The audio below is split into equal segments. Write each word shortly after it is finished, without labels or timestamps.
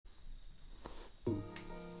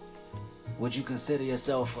would you consider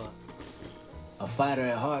yourself a fighter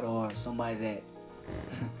at heart, or somebody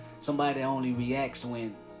that only reacts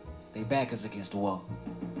when they back is against the wall?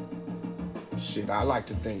 Shit, I like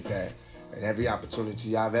to think that at every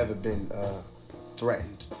opportunity I've ever been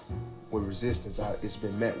threatened with resistance, it's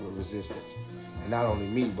been met with resistance. And not only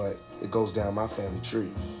me, but it goes down my family tree.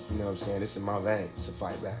 You know what I'm saying? It's in my veins to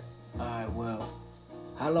fight back. Alright, well,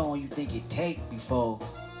 how long you think it take before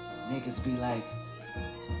niggas be like,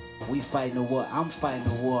 we fighting a war, I'm fighting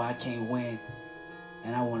a war I can't win,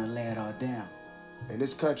 and I want to lay it all down? In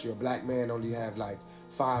this country, a black man only have like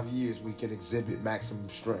 5 years we can exhibit maximum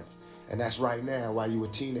strength. And that's right now, while you a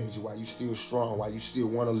teenager, while you still strong, while you still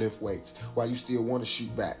want to lift weights, while you still want to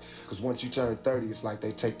shoot back. Because once you turn 30, it's like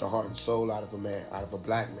they take the heart and soul out of a man, out of a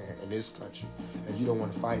black man in this country. And you don't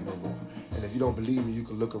want to fight no more. And if you don't believe me, you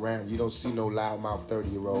can look around. You don't see no loudmouth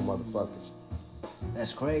 30-year-old motherfuckers.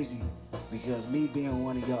 That's crazy, because me being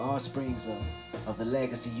one of your offsprings of the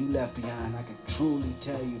legacy you left behind, I can truly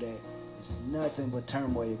tell you that it's nothing but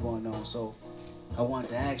turmoil going on. So I wanted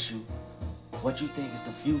to ask you, what you think is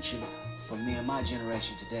the future for me and my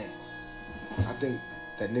generation today? I think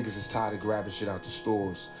that niggas is tired of grabbing shit out the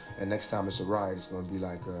stores, and next time it's a riot, it's gonna be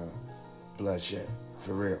like bloodshed,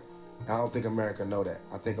 for real. I don't think America know that.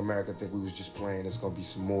 I think America think we was just playing. It's gonna be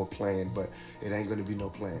some more playing, but it ain't gonna be no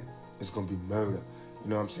playing. It's gonna be murder. You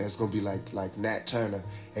know what I'm saying? It's gonna be like Nat Turner,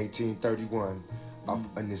 1831, up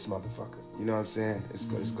in this motherfucker. You know what I'm saying? It's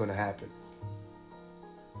gonna happen.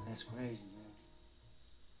 That's crazy,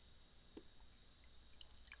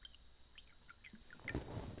 man.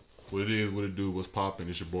 What it is, what it do, what's poppin'?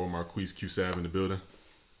 It's your boy Marquise Q-Sav in the building.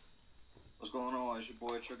 What's going on? It's your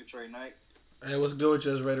boy Trick or Trade Night. Hey, what's good with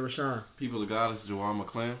you? It's Ray Rashawn. People of God, it's Jawan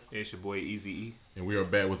McClan. It's your boy Easy E. And we are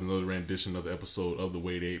back with another rendition of the episode of the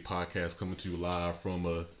Wade 8 podcast, coming to you live from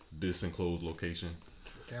a disenclosed location.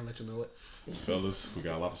 Can't let you know it. Fellas, we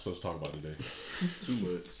got a lot of stuff to talk about today. Too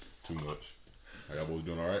much. Too much. How y'all boys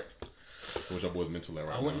doing all right? What's y'all boys mental at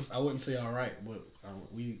right now? I wouldn't say all right, but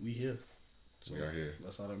we here. So we are here.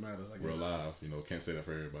 That's all that matters, I guess. We're alive. You know, can't say that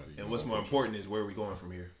for everybody. And what's more important is where are we going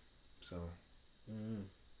from here. So.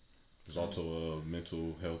 There's also a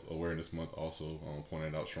mental health awareness month also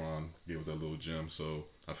pointed out. Sharon gave us that little gem. So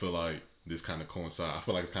I feel like this kind of coincides. I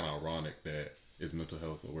feel like it's kind of ironic that it's mental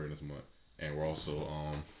health awareness month. And we're also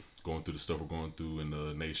going through the stuff we're going through in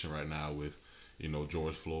the nation right now with, you know,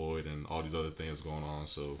 George Floyd and all these other things going on.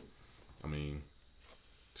 So, I mean,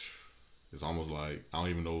 it's almost like I don't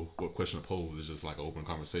even know what question to pose. It's just like an open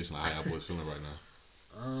conversation. Like, how y'all boys feeling right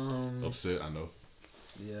now? Upset, I know.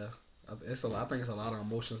 Yeah, I think it's a lot of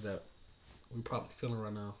emotions that we probably feeling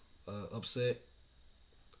right now. Upset,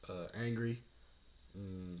 angry,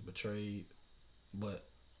 betrayed, but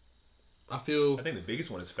I think the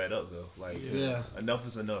biggest one is fed up though. Like, yeah, enough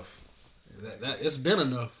is enough. That it's been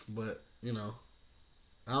enough, but you know,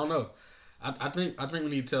 I don't know. I think we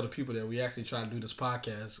need to tell the people that we actually tried to do this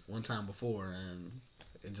podcast one time before and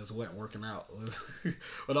it just wasn't working out.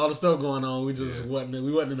 With all the stuff going on, we just wasn't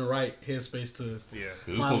in the right headspace to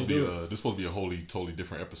This supposed to be a totally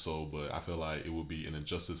different episode, but I feel like it would be an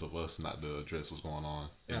injustice of us not to address what's going on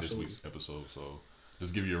in this week's episode. So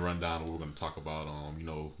just give you a rundown of what we're going to talk about. You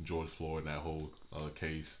know, George Floyd and that whole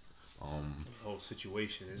case. The whole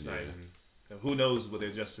situation is not even. Who knows whether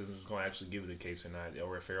justice is going to actually give it a case or not,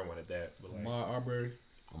 or a fair one at that. But like, Ahmaud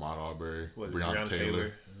Arbery, Breonna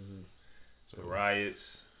Taylor. The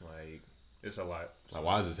riots, like, it's a lot. Like,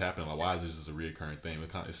 why is this happening? Like, why is this just a reoccurring thing?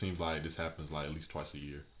 It seems like this happens like at least twice a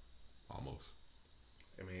year, almost.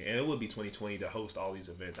 I mean, and it would be 2020 to host all these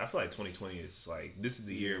events. I feel like 2020 is like, this is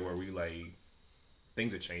the year where we like,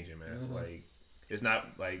 things are changing, man. Mm-hmm. Like, it's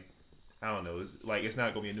not like, I don't know, it's like, it's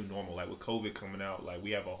not gonna be a new normal. Like with COVID coming out, like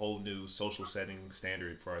we have a whole new social setting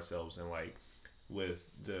standard for ourselves, and like with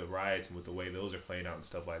the riots and with the way those are playing out and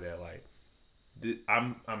stuff like that, like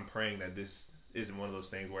I'm praying that this isn't one of those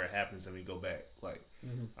things where it happens and we go back. Like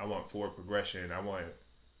I want forward progression, I want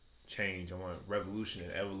change, I want revolution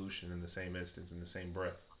and evolution in the same instance, in the same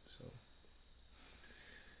breath. So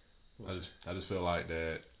I just feel like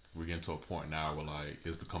that we're getting to a point now where like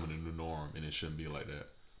it's becoming a new norm and it shouldn't be like that.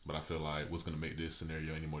 But I feel like what's going to make this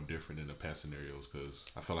scenario any more different than the past scenarios, because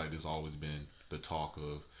I feel like there's always been the talk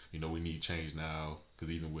of, you know, we need change now,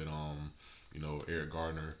 because even with, you know, Eric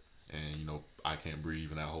Gardner and, you know, I Can't Breathe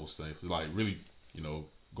and that whole stuff, it's like really, you know,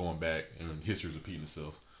 going back and history is repeating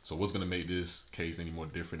itself. So what's going to make this case any more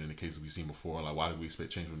different than the cases we've seen before? Like, why did we expect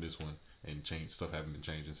change from this one and stuff haven't been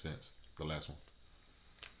changing since the last one?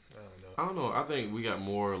 I don't know. I think we got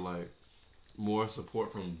more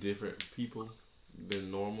support from different people.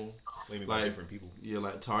 than normal. Maybe by different people. Yeah,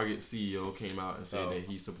 like Target CEO came out and said that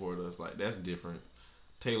he supported us. Like that's different.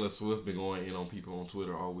 Taylor Swift been going in on people on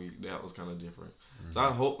Twitter all week. That was kind of different. Mm-hmm.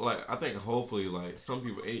 So I think hopefully like some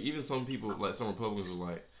people, even some people like some Republicans were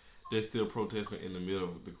like they're still protesting in the middle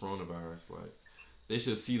of the coronavirus. Like they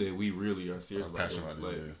should see that we really are serious about this.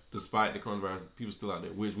 Like despite the coronavirus, people still out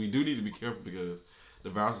there, which we do need to be careful because the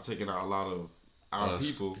virus is taking out a lot of our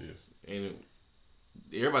people, and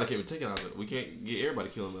everybody can't be taking out. We can't get everybody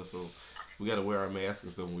killing us, so we got to wear our masks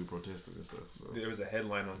and stuff when we protesting and stuff. So. There was a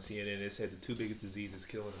headline on CNN that said the two biggest diseases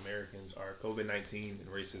killing Americans are COVID-19 and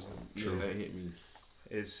racism. True. Yeah, that hit me.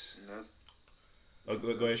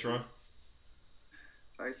 Go ahead, Sharon.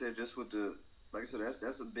 Like I said, that's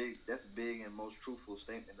a big and most truthful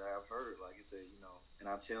statement that I've heard. Like I said, and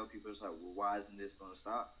I tell people, it's like, well, why isn't this going to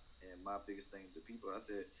stop? And my biggest thing to people, I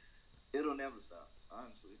said, it'll never stop.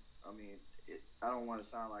 Honestly, I mean, I don't want to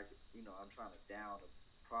sound like I'm trying to down the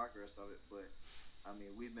progress of it, but I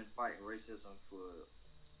mean, we've been fighting racism for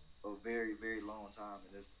a very, very long time,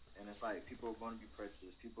 and it's like people are going to be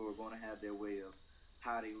prejudiced. People are going to have their way of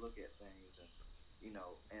how they look at things, and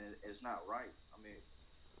and it's not right. I mean,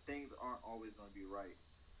 things aren't always going to be right,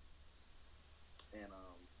 and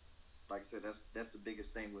like I said, that's the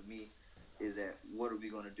biggest thing with me is that what are we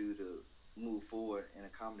going to do to move forward and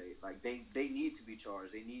accommodate? Like they need to be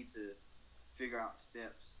charged. They need to figure out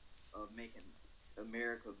steps of making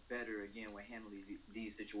America better again when handling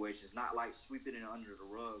these situations, not like sweeping it under the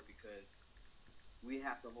rug, because we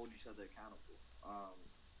have to hold each other accountable.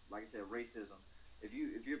 Like I said, racism. If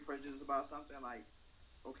you're prejudiced about something, like,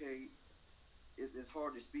 okay, it's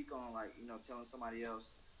hard to speak on, like, telling somebody else,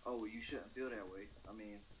 oh, well, you shouldn't feel that way. I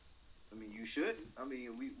mean, you shouldn't. I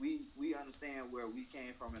mean, we understand where we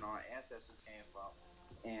came from and our ancestors came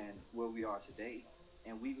from and where we are today,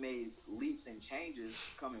 and we've made leaps and changes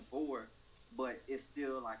coming forward. But it's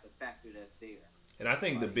still like a factor that's there. And I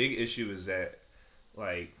think the big issue is that,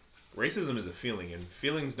 like, racism is a feeling, and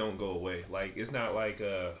feelings don't go away. Like, it's not like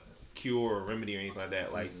a cure or remedy or anything like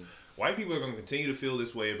that. Like, white people are going to continue to feel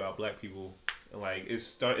this way about black people. And, like,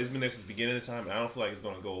 it's been there since the beginning of the time, and I don't feel like it's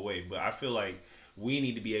going to go away. But I feel like we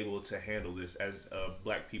need to be able to handle this as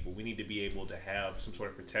black people. We need to be able to have some sort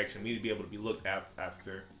of protection. We need to be able to be looked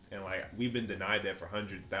after. And, like, we've been denied that for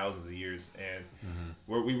hundreds, thousands of years. And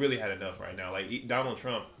we really had enough right now. Like, Donald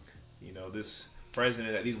Trump, this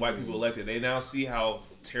president that these white people elected, they now see how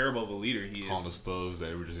terrible of a leader he is. Calling us thugs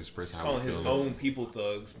that were just expressing how calling his own people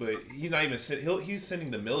thugs. But he's not even he's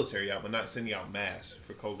sending the military out, but not sending out masks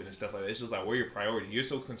for COVID and stuff like that. It's just like, where are your priorities? You're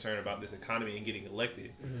so concerned about this economy and getting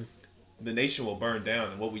elected. The nation will burn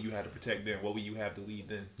down. And what will you have to protect then? What will you have to lead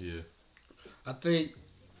then? Yeah. I think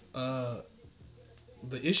the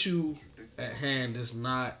issue at hand is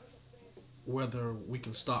not whether we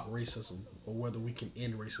can stop racism or whether we can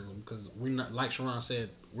end racism, because we're not, like Sharon said,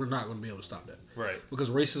 we're not going to be able to stop that. Right. Because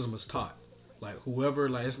racism is taught. Like, whoever,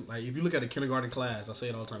 like if you look at a kindergarten class, I say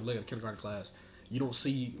it all the time, look at a kindergarten class, you don't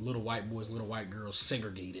see little white boys and little white girls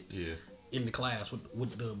segregated in the class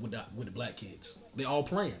with the black kids. They all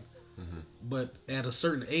playing. But at a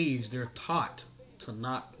certain age, they're taught to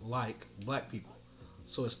not like black people.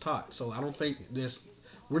 So it's taught. So I don't think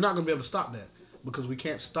we're not going to be able to stop that, because we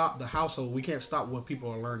can't stop the household. We can't stop what people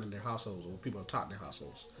are learning in their households or what people are taught in their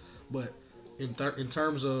households. But in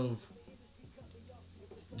terms of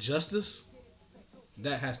justice,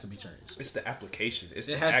 that has to be changed. It's the application. It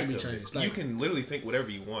has to be changed. Like, you can literally think whatever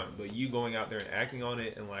you want, but you going out there and acting on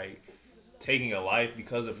it and, like, taking a life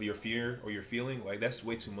because of your fear or your feeling, like, that's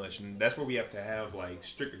way too much. And that's where we have to have, like,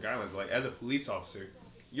 stricter guidelines. Like, as a police officer,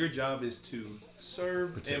 your job is to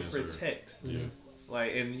serve and protect. Yeah.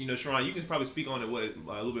 Like, and Sharon, you can probably speak on it a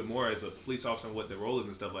little bit more as a police officer and what the role is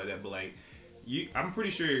and stuff like that. But, like, I'm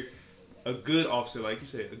pretty sure a good officer, like you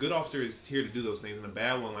said, a good officer is here to do those things, and a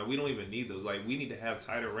bad one, like, we don't even need those. Like, we need to have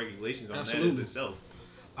tighter regulations on that as itself.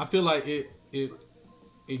 I feel like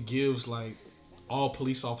it gives, like, all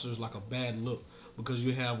police officers like a bad look, because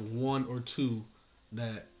you have one or two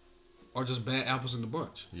that are just bad apples in the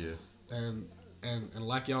bunch. Yeah. And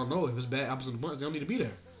like y'all know, if it's bad apples in the bunch, they don't need to be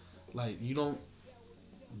there. Like, you don't.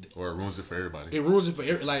 Or it ruins it for everybody. It ruins it for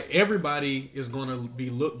everybody is gonna be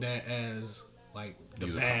looked at as like the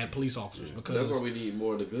bad police officers, because that's why we need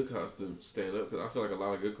more of the good cops to stand up, because I feel like a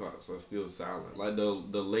lot of good cops are still silent. Like the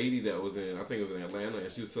lady that was in, I think it was in Atlanta,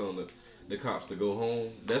 and she was telling the cops to go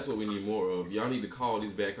home. That's what we need more of. Y'all need to call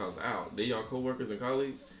these bad cops out. They y'all coworkers and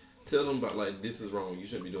colleagues. Tell them about, like, this is wrong. You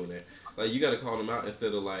shouldn't be doing that. Like, you got to call them out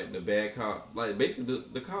instead of, like, the bad cop. Like, basically,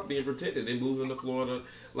 the cop being protected. They moving to Florida.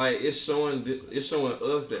 Like, it's showing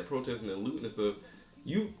us that protesting and looting and stuff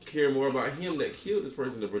You care more about him that killed this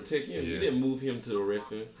person to protect him. Yeah. You didn't move him to arrest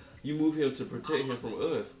him. You move him to protect him from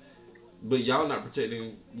us. But y'all not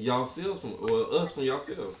protecting yourselves from, or us from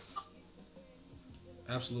yourselves.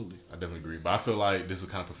 Absolutely. I definitely agree, but I feel like this is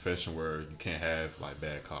the kind of profession where you can't have like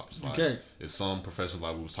bad cops. Like, You can't. It's some professions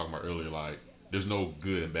like we was talking about earlier. Like, there's no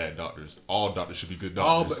good and bad doctors. All doctors should be good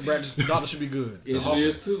All doctors. doctors should be good.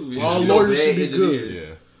 Engineers too. All Engineers, lawyers bad should be engineers. good.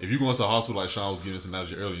 Yeah. If you go into a hospital like Sean was giving us an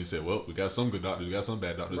analogy earlier, you said, "Well, we got some good doctors, we got some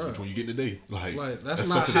bad doctors. Right. Which one you get today?" Like That's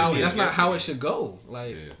not something how. that- That's not how it should go.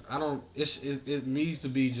 Like Yeah. I don't. It needs to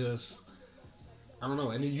be just. I don't know.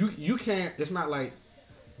 And then you can't. It's not like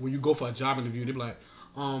when you go for a job interview, they be like,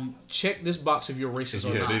 check this box if you're racist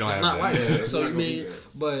or Yeah, not. they don't It's have not that. like Yeah, that. it's So not I gonna be mean,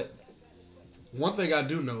 that. but one thing I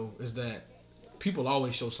do know is that people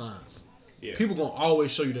always show signs. Yeah. People gonna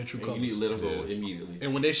always show you their true And you colors. need to let them go Yeah. immediately.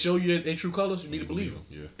 And when they show you their true colors, you need to believe them.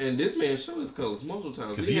 Yeah. And this man showed his colors multiple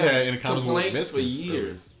times. 'Cause he had encounters with complaints for Mexicans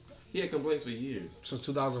years. He had complaints for years. Since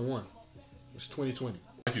 2001, it's 2020.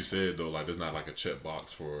 Like you said though, like there's not like a check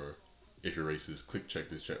box for if you're racist, click check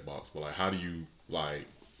this check box. But like, how do you like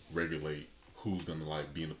regulate who's gonna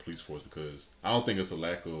like be in the police force? Because I don't think it's a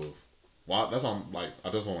lack of. Well, that's why I'm like, I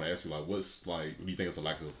just want to ask you, like, what's like, do you think it's a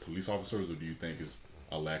lack of police officers, or do you think it's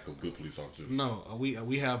a lack of good police officers? No,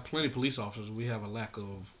 we have plenty of police officers. We have a lack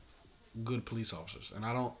of good police officers, and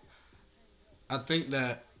I think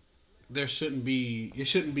that it shouldn't be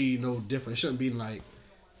no different. It shouldn't be like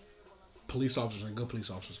police officers and good police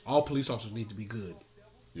officers. All police officers need to be good.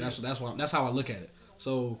 That's how I look at it.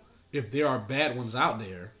 So if there are bad ones out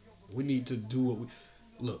there, we need to do what we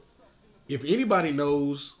look. If anybody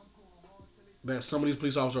knows that some of these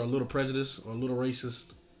police officers are a little prejudiced or a little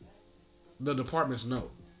racist, the departments know.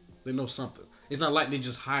 They know something. It's not like they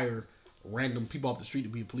just hire random people off the street to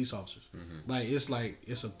be police officers.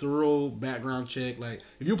 It's a thorough background check. Like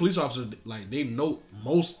if you're a police officer, like they know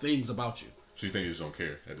most things about you. So you think they just don't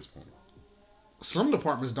care at this point? Some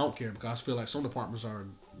departments don't care because I feel like some departments are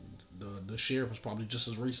the sheriff is probably just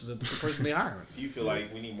as racist as the person they hiring. Do you feel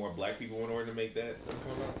like we need more black people in order to make that come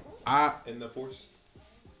I out in the force?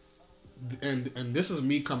 and this is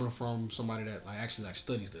me coming from somebody that like actually like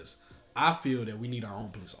studies this. I feel that we need our own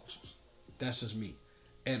police officers. That's just me.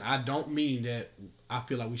 And I don't mean that I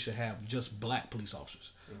feel like we should have just black police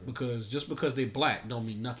officers. Because just because they black don't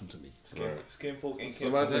mean nothing to me. Skin folk ain't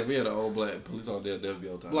Somebody said if we had an all black police officer, they'll be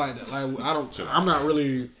on time. I don't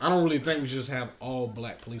really think we should just have all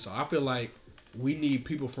black police officers. I feel like we need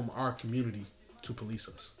people from our community to police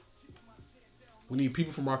us. We need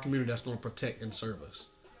people from our community that's going to protect and serve us.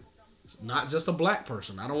 It's not just a black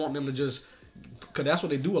person. I don't want them to just, because that's what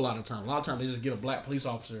they do a lot of times. A lot of times they just get a black police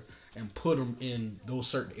officer and put them in those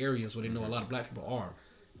certain areas where they know a lot of black people are.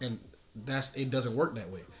 And it doesn't work that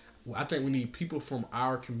way. I think we need people from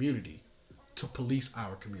our community to police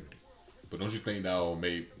our community. But don't you think that will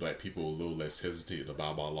make black people a little less hesitant to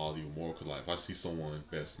abide by laws even more? Because like if I see someone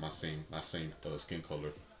that's my same skin color,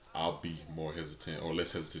 I'll be more hesitant or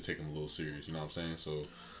less hesitant to take them a little serious. You know what I'm saying? So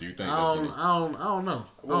do you think I don't know.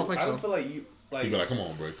 I don't think I so. don't feel like you like. You'd be like, come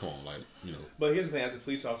on, bro, come on, like, you know. But here's the thing: as a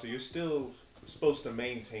police officer, you're still supposed to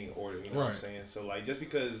maintain order. You know what I'm Right. saying? So like, just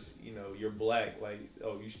because you're black, like,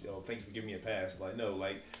 thank you for giving me a pass. Like, no,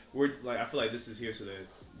 like I feel like this is here so that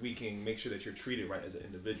we can make sure that you're treated right as an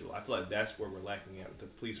individual. I feel like that's where we're lacking at with the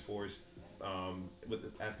police force, with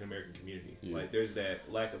the African American community. Yeah. Like, there's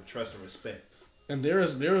that lack of trust and respect. And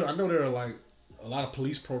I know there are like a lot of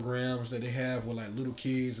police programs that they have with like little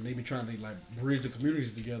kids, and they be trying to like bridge the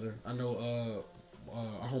communities together. I know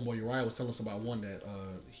our homeboy Uriah was telling us about one that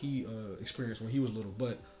he experienced when he was little.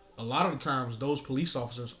 But a lot of the times, those police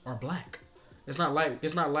officers are black. It's not like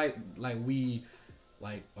we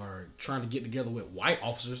like are trying to get together with white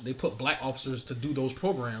officers. They put black officers to do those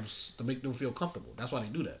programs to make them feel comfortable. That's why they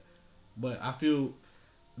do that. But I feel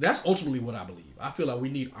that's ultimately what I believe. I feel like we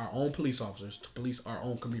need our own police officers to police our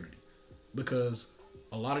own community, because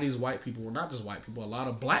a lot of these white people, well, not just white people, a lot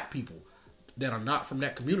of black people that are not from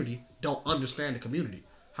that community don't understand the community.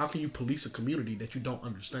 How can you police a community that you don't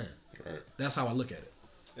understand? Right. That's how I look at it.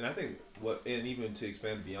 And I think and even to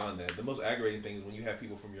expand beyond that, the most aggravating thing is when you have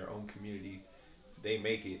people from your own community, they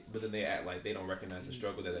make it, but then they act like they don't recognize the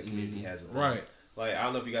struggle that community has with them. Right. Like, I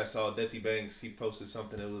don't know if you guys saw Desi Banks, he posted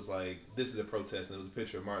something that was like, this is a protest, and it was a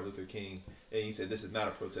picture of Martin Luther King, and he said, this is not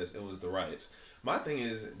a protest, it was the riots. My thing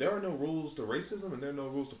is, there are no rules to racism, and there are no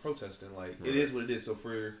rules to protesting. Like, It is what it is. So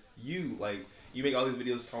for you, like, you make all these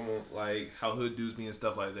videos talking about, like, how hood dudes be and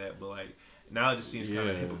stuff like that, but, like, now it just seems kind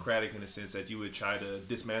of hypocritic in the sense that you would try to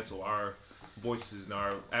dismantle our voices and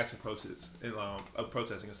our acts of protest and of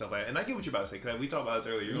protesting and stuff like that. And I get what you're about to say, because we talked about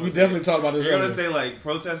this earlier. We definitely talked about this You're earlier. gonna say like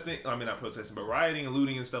protesting. I mean, not protesting, but rioting and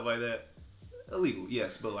looting and stuff like that. Illegal,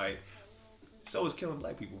 yes, but like, so is killing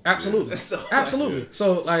black people. Absolutely. So, Absolutely. Yeah.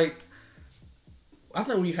 So, like, I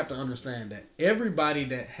think we have to understand that everybody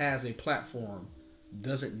that has a platform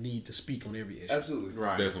doesn't need to speak on every issue. Absolutely.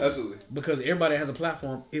 Right. Definitely. Absolutely. Because everybody that has a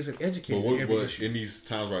platform isn't But educated on every what issue. in these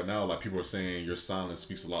times right now, like people are saying, your silence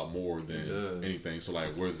speaks a lot more It than does. anything. So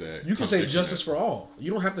like, where's that? You can say contradiction justice at? for all.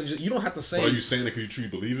 You don't have to. You don't have to say. But are you saying that because you truly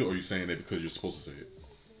believe it, or are you saying that because you're supposed to say it?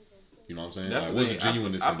 You know what I'm saying? That's Like, the what's thing. the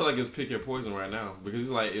genuineness? I in feel it? like it's pick your poison right now, because it's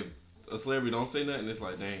like if a celebrity don't say nothing, it's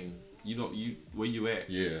like, dang, you where you at?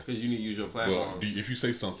 Yeah. Because you need to use your platform. Well, if you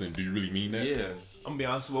say something, do you really mean that? Yeah. I'm gonna be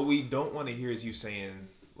honest. What we don't want to hear is you saying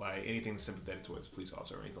like anything sympathetic towards a police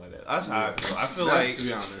officer or anything like that. That's how I feel. I feel That's, like to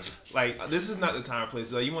be honest. like this is not the time or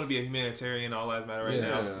place. Like you want to be a humanitarian, all lives matter right Yeah.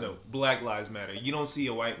 now. No, Black lives matter. You don't see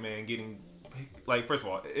a white man getting like. First of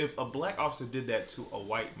all, if a black officer did that to a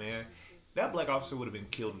white man, that black officer would have been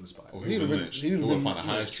killed in the spot. Oh, he would have been lynched. He would have found the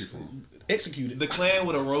highest tree for him. Executed. The Klan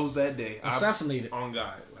would have rose that day. Assassinated. On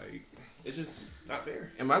God, like it's just not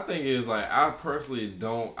fair. And my thing is, like, I personally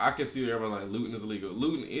don't. I can see everybody like looting is illegal.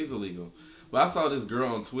 Looting is illegal. But I saw this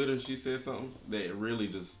girl on Twitter. She said something that really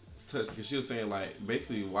just touched me, because she was saying like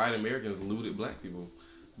basically white Americans looted black people.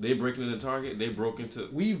 They breaking into Target. They broke into.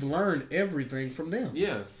 We've learned everything from them.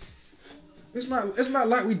 Yeah. It's not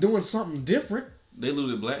like we doing something different. They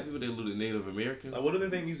looted black people. They looted Native Americans. Like, what do they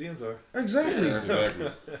think museums are? Exactly.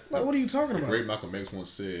 Exactly. Like, what are you talking The about? great Malcolm X once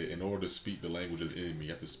said, in order to speak the language of the enemy,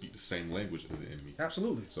 you have to speak the same language as the enemy.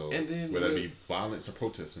 Absolutely. So And then whether it when- be violence or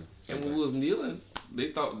protesting. same And when thing. we was kneeling,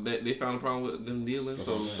 they thought that they found a problem with them kneeling. That's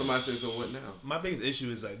what I'm So saying. somebody said, "So what now?" My biggest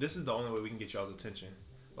issue is like this is the only way we can get y'all's attention.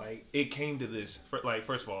 Like it came to this. Like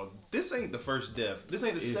first of all, this ain't the first death. This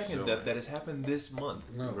ain't the It's second so death right. that has happened this month.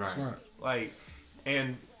 No, Right. it's not. Like,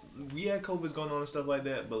 and we had COVID's going on and stuff like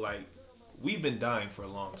that, but like we've been dying for a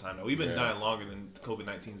long time now. We've been Yeah. dying longer than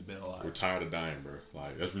COVID-19's been alive. We're tired of dying, bro.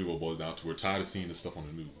 Like that's really what it boils down to. We're tired of seeing this stuff on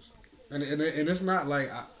the news. And it's not like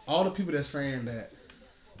all the people that's saying that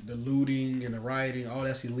the looting and the rioting, all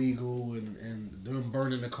that's illegal, and them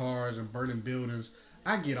burning the cars and burning buildings.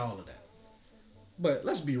 I get all of that. But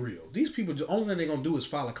let's be real. These people, the only thing they're gonna do is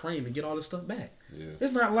file a claim and get all this stuff back. Yeah.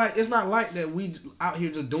 It's not like that we out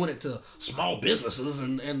here just doing it to small businesses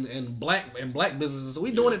and black businesses.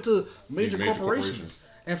 We doing it to major corporations.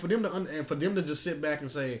 And for them to just sit back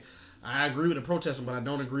and say, I agree with the protesting, but I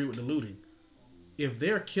don't agree with the looting. If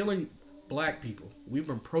they're killing black people, we've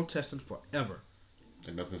been protesting forever,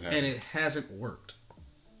 And nothing's and happening. it hasn't worked.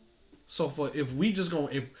 So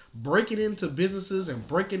if breaking into businesses and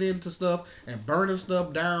breaking into stuff and burning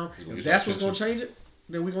stuff down, We're gonna if get that's some what's gonna attention. change it,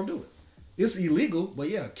 then we're gonna do it. It's illegal, but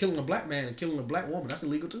yeah, killing a black man and killing a black woman, that's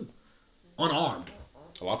illegal too. Unarmed.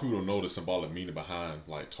 A lot of people don't know the symbolic meaning behind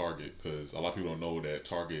like Target, because a lot of people don't know that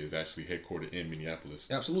Target is actually headquartered in Minneapolis.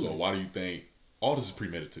 Absolutely. So why do you think all this is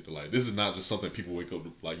premeditated? Like this is not just something people wake up,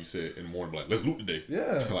 like you said, in the morning, like let's loot today.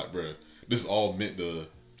 Yeah. Like, bruh, this is all meant to.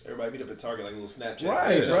 Everybody meet up at Target like a little Snapchat.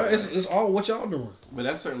 Right, Yeah. bro. It's all what y'all doing. But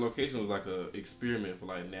that certain location was like a experiment for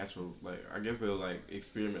like natural, like I guess they were like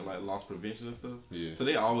experiment like loss prevention and stuff. Yeah. So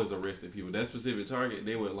they always arrested people. That specific Target,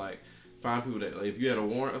 they would like find people that like, if you had a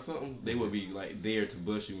warrant or something, they would be like there to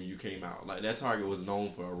bust you when you came out. Like that Target was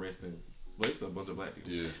known for arresting. Well, it's a bunch of black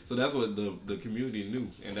people. Yeah. So that's what the community knew,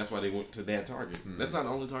 and that's why they went to that Target. That's not the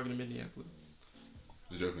only Target in Minneapolis.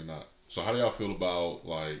 It's definitely not. So how do y'all feel about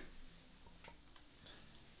like?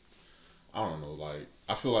 I don't know. Like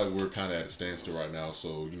I feel like we're kind of at a standstill right now.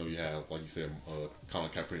 So you know, you have like you said, Colin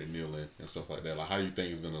Kaepernick kneeling and stuff like that. Like, how do you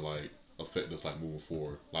think it's gonna like affect us like moving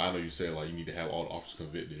forward? Like I know you said like you need to have all the officers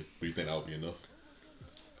convicted, but you think that would be enough?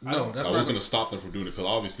 No, that's Like, not. what's gonna stop them from doing it? Because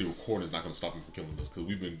obviously recording is not gonna stop them from killing us. Because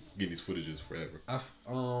we've been getting these footages forever.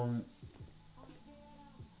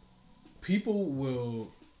 People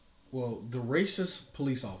will. Well, the racist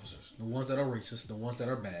police officers, the ones that are racist, the ones that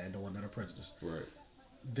are bad, the ones that are prejudiced, Right.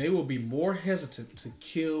 they will be more hesitant to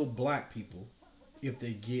kill black people if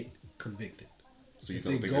they get convicted. So you If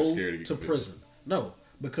don't they think go they're scared to get to convicted? prison. No,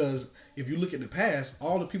 because if you look at the past,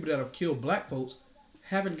 all the people that have killed black folks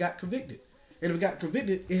haven't got convicted. And if it got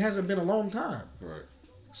convicted, it hasn't been a long time. Right.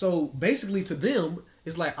 So basically to them,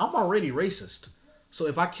 it's like, I'm already racist. So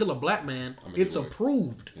if I kill a black man, I'm in it's the way.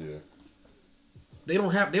 approved. Yeah.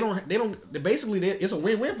 Basically, it's a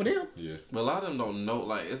win-win for them. Yeah. But a lot of them don't know.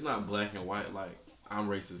 Like it's not black and white. Like I'm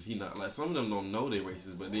racist. He not like some of them don't know they're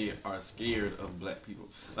racist, but they are scared of black people.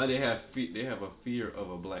 Like they have a fear of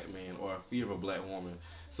a black man or a fear of a black woman.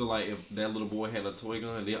 So like if that little boy had a toy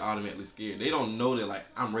gun, they're automatically scared. They don't know that like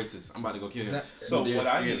I'm racist. I'm about to go kill him. So But what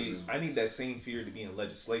they're I need that same fear to be in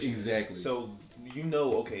legislation. Exactly. So you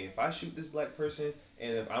know, okay, if I shoot this black person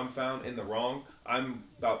and if I'm found in the wrong, I'm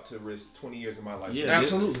about to risk 20 years of my life. Yeah,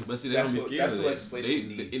 absolutely. But see, they don't be scared that's of the that. legislation you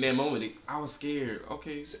need. In that moment, I was scared.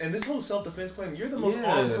 Okay. And this whole self-defense claim, you're the most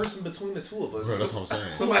Yeah. armed person between the two of us. Bro, that's what I'm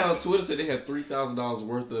saying. Somebody on Twitter said they had $3,000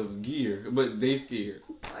 worth of gear, but they scared.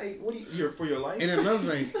 Like, what do you're for your life? And another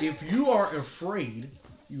thing, if you are afraid,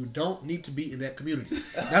 you don't need to be in that community.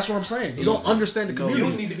 That's what I'm saying. You don't understand the you community.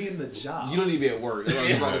 don't need to be in the job. You don't need to be at work.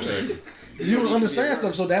 That's what I was about to say. You don't understand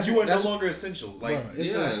stuff, so that's You are no that's longer essential. Like, bro, it's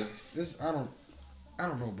yeah. just this. I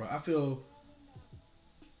don't know, bro. I feel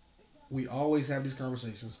we always have these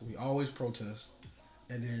conversations. We always protest,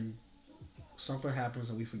 and then something happens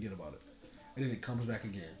and we forget about it, and then it comes back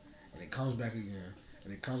again, and it comes back again,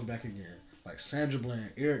 and it comes back again. Like Sandra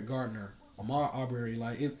Bland, Eric Gardner, Ahmaud Arbery,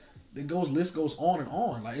 like list goes on and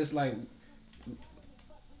on. Like it's like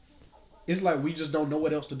we just don't know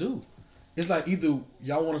what else to do. It's like either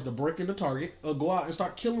y'all want us to break into Target or go out and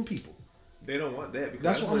start killing people. they don't want that. Because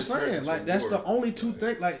That's what I'm it's hurting saying. us Like for that's war. the only two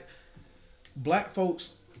things. Like black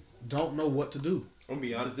folks don't know what to do. I'm gonna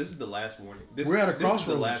be honest. This is the last warning. We're at a This crossroads. is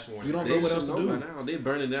the last warning. We don't They know what should else to know do. by now. They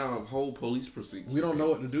burning down a whole police precinct. We don't know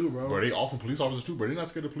what to do, bro. Bro, they often police officers too, bro. They not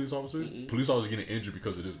scared of police officers. Mm-mm. Police officers getting injured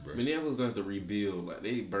because of this, bro. Minneapolis gonna have to rebuild. Like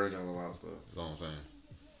they burned down a lot of stuff. That's all I'm saying.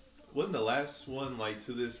 Wasn't the last one like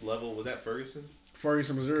to this level? Was that Ferguson?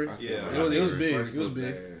 Ferguson, Missouri. I feel Yeah. like It was Ferguson big. It was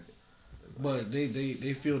big. bad. But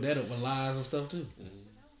they filled that up with lies and stuff too.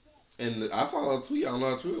 And I saw a tweet. I don't know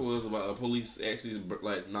how true it was about a police actually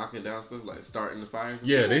like knocking down stuff, like starting the fires.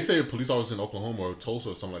 Yeah, they say police officers in Oklahoma or Tulsa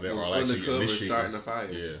or something like that are actually undercover initiating. starting the fire.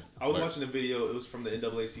 Yeah, I was like, watching a video. It was from the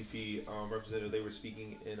NAACP representative. They were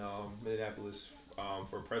speaking in Minneapolis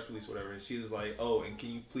for a press release, or whatever. And she was like, "Oh, and can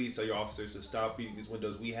you please tell your officers to stop beating these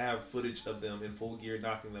windows? We have footage of them in full gear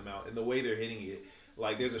knocking them out, and the way they're hitting it."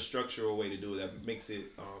 Like there's a structural way to do it that makes it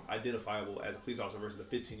identifiable as a police officer versus a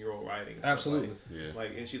 15-year-old rioting. And Absolutely. Stuff like, Yeah.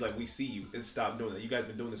 Like, and she's like, "We see you, and stop doing that. You guys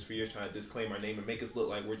been doing this for years, trying to disclaim our name and make us look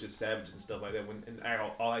like we're just savages and stuff like that. When in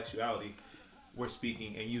all actuality, we're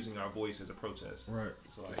speaking and using our voice as a protest." Right.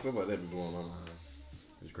 So like, Stuff like that be blowing my mind.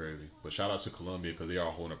 it's crazy. But shout out to Columbia because they are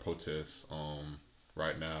holding a protest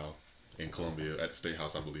right now in Columbia at the State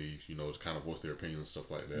House, I believe. You know, to kind of voice their opinions and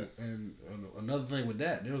stuff like that. And another thing with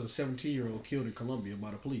that, there was a 17-year-old killed in Columbia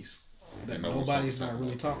by the police. That Yeah, no one's nobody's talking not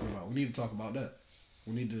really about talking about. We need to talk about that.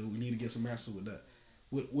 We need to get some answers with that.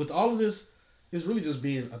 With all of this, it's really just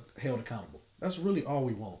being held accountable. That's really all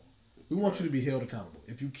we want. We want you to be held accountable.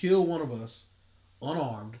 If you kill one of us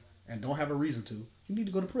unarmed and don't have a reason to, you need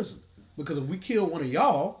to go to prison. Because if we kill one of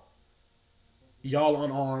y'all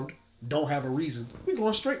unarmed, don't have a reason, we're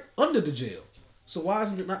going straight under the jail. So why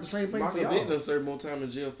isn't it not the same thing for Michael y'all? Vick done served more time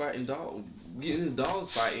in jail fighting getting his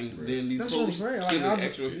dogs fighting than these That's what I'm police saying. Like, killing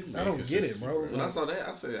actual humans. I don't get it, bro. When I saw that,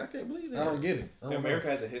 I said, I can't believe that. I don't get it. I don't America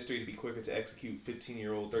has a history to be quicker to execute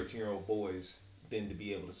 15-year-old, 13-year-old boys than to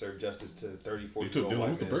be able to serve justice to 30, They 40-year-old took Dylan white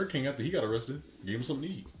Ruth the men. Bird King after he got arrested. Gave him something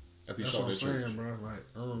to eat after he That's shot what I'm that church. saying, bro. Like,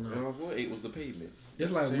 I don't know. And all I ate was the pavement.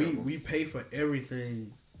 It's That's like terrible. we pay for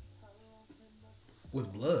everything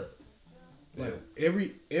with blood. Like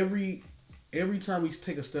every time we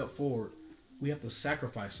take a step forward, we have to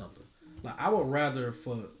sacrifice something. Like I would rather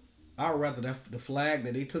that the flag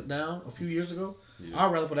that they took down a few years ago. Yeah.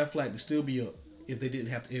 I'd rather for that flag to still be up if they didn't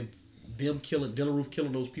have to. If them killing Dylan Roof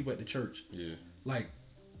killing those people at the church. Yeah. Like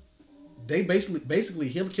they basically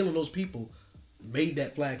him killing those people made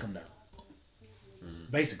that flag come down.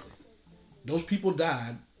 Basically, those people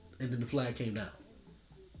died, and then the flag came down.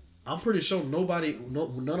 I'm pretty sure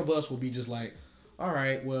none of us will be just like, all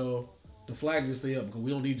right, well, the flag needs to stay up because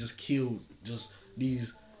we don't need to just kill just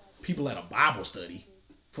these people at a Bible study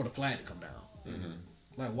for the flag to come down.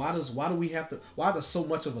 Like, why is there so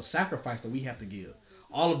much of a sacrifice that we have to give?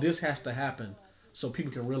 All of this has to happen so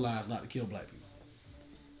people can realize not to kill black people.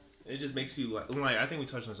 It just makes you like I think we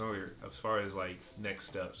touched on this earlier as far as like next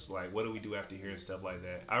steps. Like, what do we do after here and stuff like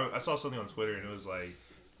that? I saw something on Twitter and it was like,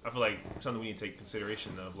 I feel like something we need to take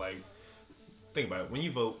consideration of. Like, think about it. When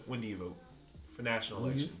you vote, when do you vote? For national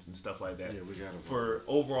elections and stuff like that. Yeah, we gotta vote. For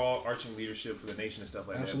overall arching leadership for the nation and stuff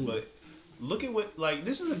like Absolutely. that. But look at what, like,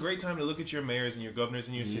 this is a great time to look at your mayors and your governors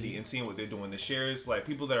in your city and seeing what they're doing. The sheriffs, like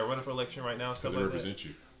people that are running for election right now, stuff Because they like that. represent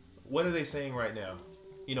you. What are they saying right now?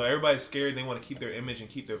 You know, everybody's scared. They want to keep their image and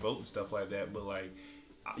keep their vote and stuff like that. But like,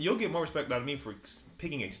 you'll get more respect out of me for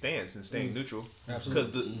picking a stance and staying neutral. Absolutely.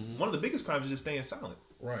 Because one of the biggest crimes is just staying silent.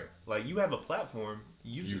 Right. Like, you have a platform,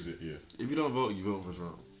 Use it, yeah. If you don't vote, you vote for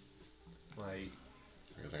Trump. Like,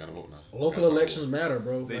 I guess I gotta vote now. Local elections matter,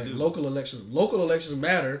 bro. They Like do. local elections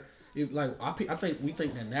matter. I think we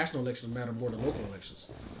think that national elections matter more than local elections.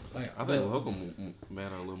 Like I think local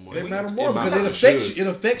matter a little more. It matter more because it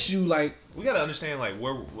affects you. Like we got to understand, like,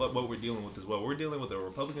 what we're dealing with as well. We're dealing with a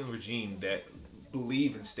Republican regime that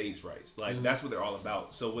believe in states' rights. Like, that's what they're all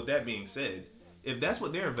about. So with that being said, if that's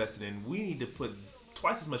what they're invested in, we need to put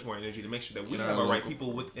twice as much more energy to make sure that we have our right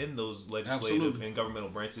people within those legislative and governmental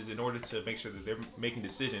branches in order to make sure that they're making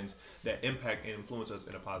decisions that impact and influence us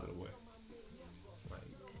in a positive way. Like,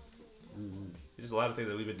 there's just a lot of things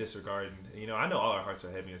that we've been disregarding. You know, I know all our hearts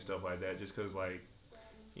are heavy and stuff like that just because, like,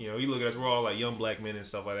 you know, you look at us, we're all like young black men and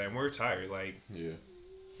stuff like that, and we're tired. Like, yeah.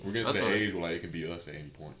 We're getting to the age where like it can be us at any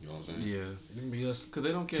point. You know what I'm saying? Yeah, it can be us because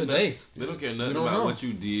they don't care today. They don't care nothing about what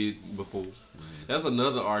you did before. That's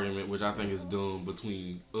another argument which I think is dumb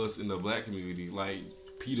between us and the black community. Like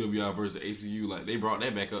PWI versus HBCU, like they brought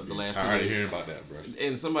that back up the last 2 days. Tired of hearing about that, bro.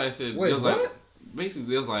 And somebody said, Wait, what? Like,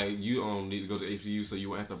 basically, there's like you need to go to HBCU so you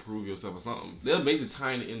won't have to prove yourself or something. They're basically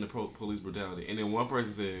tying it into police brutality. And then one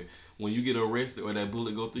person said, when you get arrested or that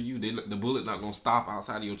bullet go through you, the bullet not gonna stop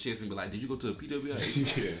outside of your chest and be like, did you go to a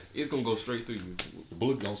PWI? Yeah. It's gonna go straight through you. The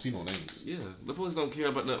bullet don't see no names. Yeah, the police don't care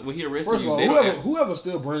about nothing. When he arrested first of you, all, whoever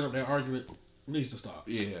still bring up that argument needs to stop.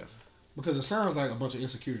 Yeah. Because it sounds like a bunch of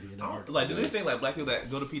insecurity in that argument. Like, do they think like black people that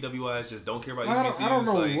go to PWIs just don't care about HBCUs? I don't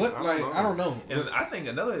know I don't know. And I think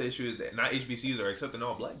another issue is that not HBCUs are accepting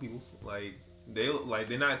all black people. Like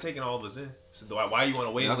they're not taking all of us in. So why you want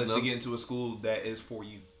to wait list to get into a school that is for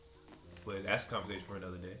you? But that's a conversation for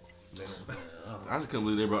another day. I just can't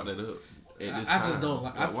believe they brought that up. I just don't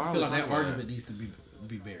like. I feel like that argument needs to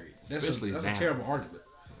be buried. That's a terrible argument.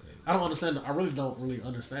 I don't understand. I really don't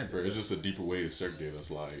understand it. Bro, it's just a deeper way to segregate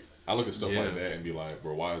us. Like, I look at stuff like that and be like,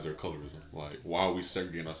 bro, why is there colorism? Like, why are we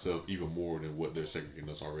segregating ourselves even more than what they're segregating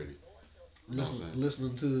us already?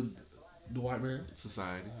 Listening to the white man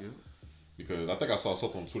society, yeah. Because I think I saw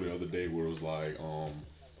something on Twitter the other day where it was like,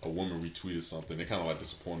 a woman retweeted something. It kind of like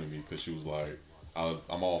disappointed me because she was like,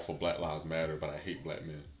 I'm all for Black Lives Matter, but I hate black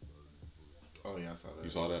men. Oh yeah, I saw that. You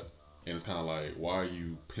saw that? And it's kind of like, why are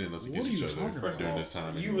you pitting us against each other during this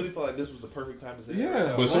time? You really feel like this was the perfect time to say that?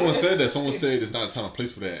 Yeah. But someone said that. Someone said it's not a time and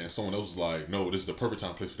place for that. And someone else was like, no, this is the perfect time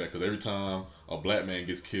and place for that. Because every time a black man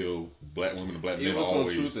gets killed, black women and black men are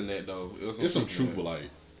always... Some truth in that, though. It's some truth, but like,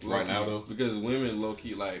 right now, though. Because women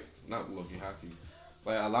low-key, like, not low-key, high-key.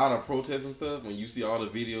 Like, a lot of protests and stuff, when you see all the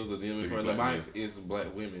videos of them in front of the mics, it's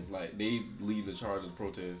black women. Like, they lead the charge of the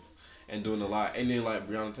protests and doing a lot. And then, like,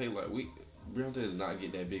 Breonna Taylor, Breonna Taylor did not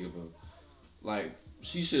get that big of a... Like,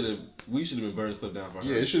 we should have been burning stuff down for her.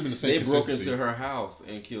 Yeah, it should have been the same. They broke into her house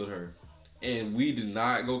and killed her. And we did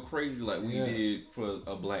not go crazy like we did for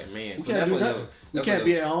a black man. We can't do nothing. We can't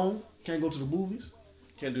be at home. Can't go to the movies.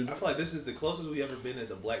 Can't do that. I feel like this is the closest we've ever been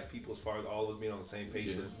as a black people as far as all of us being on the same page.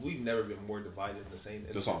 Yeah. We've never been more divided in the same.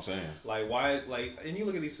 That's what I'm saying. Like, why, like, and you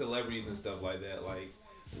look at these celebrities and stuff like that, like,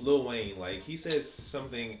 Lil Wayne, like, he said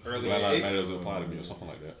something earlier. Black Lives Matter doesn't apply to me or something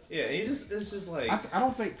like that. Yeah, it's just like... I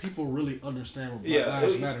don't think people really understand what Black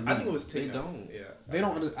Lives Matter means. I think it was They don't. Yeah. They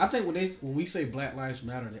don't. I think when we say Black Lives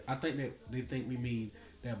Matter, I think that they think we mean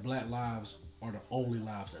that black lives are the only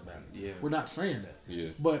lives that matter. Yeah. We're not saying that. Yeah.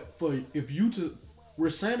 But we're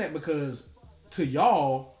saying that because to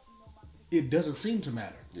y'all, it doesn't seem to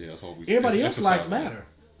matter. Yeah, that's all we. Everybody else's lives matter.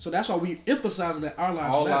 So that's why we emphasizing that our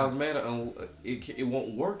lives all matter. Lives matter. It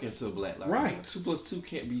won't work until Black Lives right. Matter. 2 + 2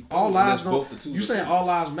 can't be 3. All lives don't. You saying all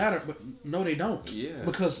lives matter, but no, they don't. Yeah.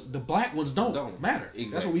 Because the black ones don't matter. Exactly.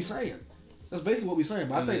 That's what we saying. That's basically what we saying.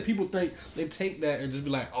 But I think people think they take that and just be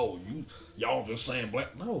like, "Oh, y'all just saying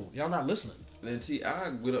black." No, y'all not listening. And then T.I.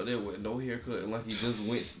 went up there with no haircut and like he just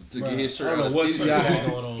went to get his shirt out of what T.I. has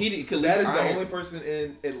going on. That is the only person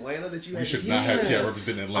in Atlanta that you have. You should not have T.I.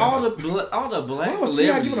 representing Atlanta. All the black celebrities.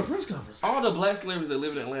 T.I. giving a press conference? All the black celebrities that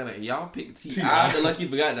live in Atlanta, and y'all picked T.I. Like he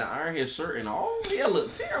forgot to iron his shirt and all. He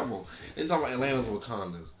looked terrible. And talking about Atlanta's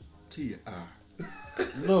Wakanda. T.I.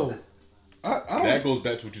 No. I don't, that goes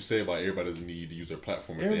back to what you say about everybody doesn't need to use their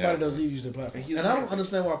platform. Everybody doesn't need to use their platform. And I don't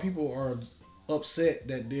understand why people are upset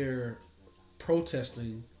that they're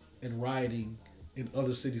protesting and rioting in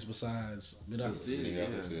other cities besides Minneapolis.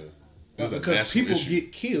 Because people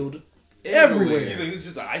get killed everywhere. You think it's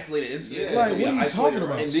just an isolated incident? Yeah. Like, what are you talking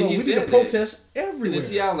about? And so we need to protest everywhere. And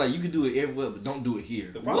then T.I. was like, you can do it everywhere, but don't do it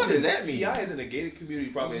here. What does that mean? T.I. is in a gated community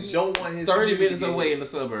probably and don't want his 30 minutes away in the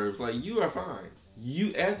suburbs. Like, you are fine.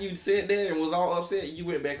 After you said that and was all upset, you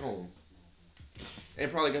went back home.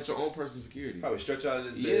 and probably got your own personal security. Probably stretch out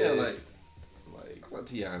in his Yeah, bed. like I thought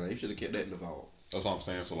T.I. You should have kept that in the vault. That's what I'm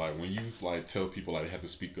saying. So like when you like tell people like they have to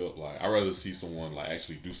speak up, like I'd rather see someone like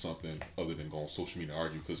actually do something other than go on social media and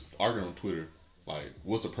argue. Because arguing on Twitter, like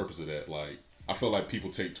what's the purpose of that? Like I feel like people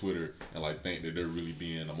take Twitter and like think that they're really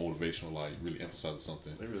being a motivational, like really emphasizing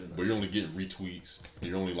something. Really but you're only getting retweets.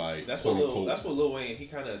 You're only like That's what Lil Wayne, he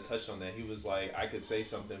kind of touched on that. He was like, I could say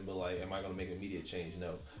something, but like, am I gonna make immediate change?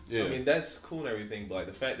 No. Yeah. I mean, that's cool and everything, but like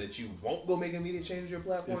the fact that you won't go make immediate change with your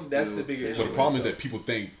platform, that's the bigger issue. But the problem is that people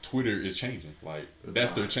think Twitter is changing. Like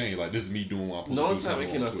that's their change. Like this is me doing what I'm The supposed to do. only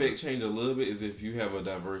time it can affect change a little bit is if you have a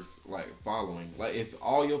diverse like following. Like if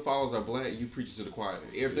all your followers are black, you preach it to the choir.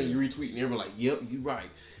 Everything you retweet and everybody like, yep, you right.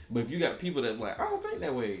 But if you got people that like, I don't think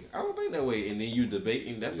that way, and then you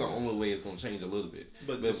debating, that's the only way it's gonna change a little bit.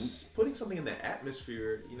 But putting something in the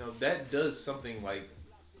atmosphere, you know, that does something like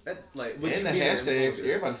that. Like and the hashtags,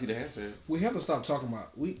 everybody see the hashtags. We have to stop talking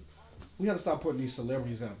about we have to stop putting these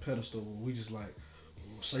celebrities on a pedestal where we just like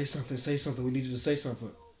say something. We need you to say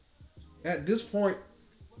something. At this point,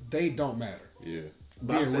 they don't matter. Yeah.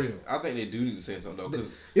 Being real. I think they do need to say something though,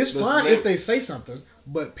 because it's fine if they say something,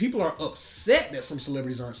 but people are upset that some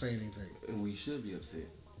celebrities aren't saying anything. And we should be upset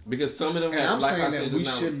because some of them. And have, I'm like saying I that said we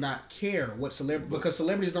just now, should not care what celebrity because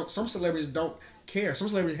celebrities don't. Some celebrities don't care. Some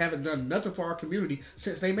celebrities haven't done nothing for our community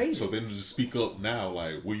since they made it. So then just speak up now.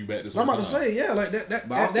 Like where you at this? I'm whole about to time? say yeah, like that.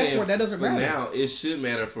 But At that point, that doesn't matter. Now it should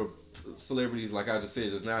matter for celebrities, like I just said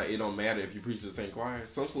just now. It don't matter if you preach to the same choir.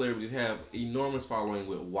 Some celebrities have enormous following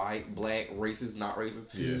with white, black, racist, not racist.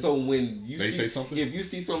 Yeah. So when you say something, if you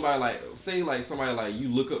see somebody like somebody like you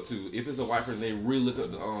look up to, if it's a white person, they really look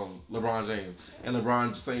up to LeBron James, and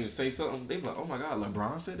LeBron say something, they be like, oh my God,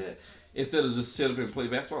 LeBron said that. Instead of just shut up and play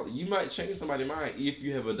basketball, you might change somebody's mind if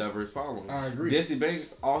you have a diverse following. I agree. Desi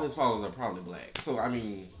Banks, all his followers are probably black. So I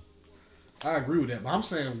mean, I agree with that, but I'm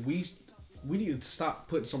saying we need to stop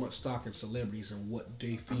putting so much stock in celebrities and what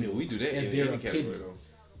they feel. I mean, we do that and in their any category, opinion.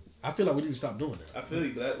 though. I feel like we need to stop doing that. I feel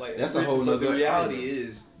you, but like that's a whole nother. But the reality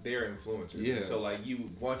is they're influencers. Yeah. So like you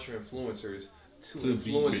want your influencers to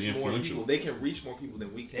be influence more influential. people. They can reach more people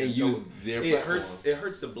than we can. And so use their it platform.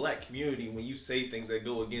 hurts the black community when you say things that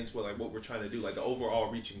go against what we're trying to do, like the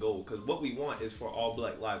overall reaching goal. Because what we want is for all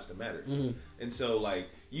black lives to matter. Mm-hmm. And so like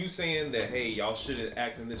you saying that, hey, y'all shouldn't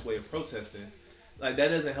act in this way of protesting, like that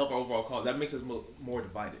doesn't help our overall cause. That makes us more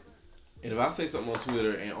divided. And if I say something on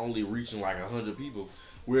Twitter and only reaching like 100 people,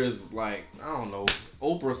 whereas like I don't know,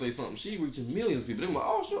 Oprah say something, she reaching millions of people. They're like,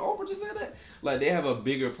 oh sure, Oprah just said that. Like they have a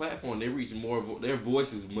bigger platform. They reach more. Their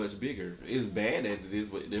voice is much bigger. It's bad that it is,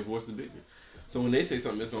 but their voice is bigger. So when they say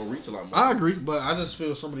something, it's gonna reach a lot more. I agree, but I just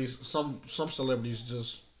feel some celebrities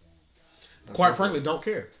just, quite frankly, don't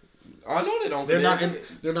care. I know they don't. They're not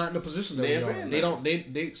in the position that we are. saying They that. don't.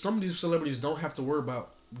 They some of these celebrities don't have to worry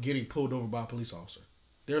about getting pulled over by a police officer.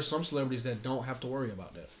 There are some celebrities that don't have to worry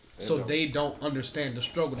about that. So they don't understand the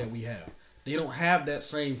struggle that we have. They don't have that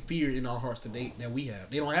same fear in our hearts that we have.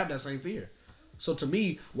 They don't have that same fear. So to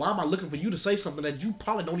me, why am I looking for you to say something that you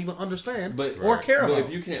probably don't even understand or care about? But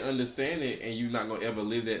if you can't understand it and you're not gonna ever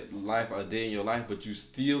live that life a day in your life, but you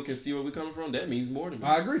still can see where we're coming from, that means more to me.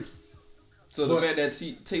 I agree. So the fact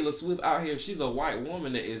that Taylor Swift out here, she's a white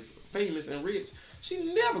woman that is famous and rich,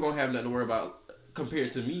 she never gonna have nothing to worry about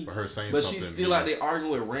compared to me. But her saying but something, she's still out there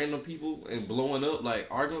arguing with random people and blowing up, like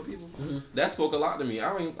arguing with people. Mm-hmm. That spoke a lot to me.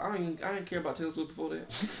 I didn't care about Taylor Swift before that.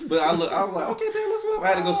 But I was like, okay, Taylor Swift. I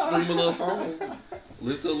had to go stream a little song,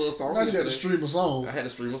 listen to a little song. Now you had to stream a song. I had to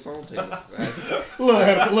stream a song, Taylor. Look,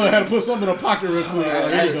 had to put something in her pocket real quick. I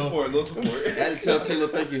There you had go. Little support. I had to tell Taylor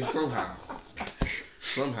thank you somehow.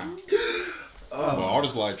 But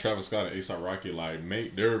artists like Travis Scott and A$AP Rocky, like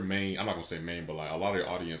their main, I'm not gonna say main, but like a lot of their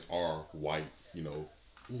audience are white, you know,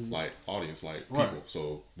 like audience, like people. Right.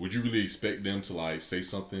 So would you really expect them to like say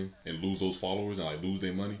something and lose those followers and like lose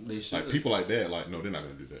their money? They should. Like people like that, like no, they're not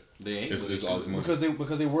gonna do that. They ain't. It's all this money.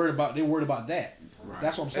 Because they worried about that. Right.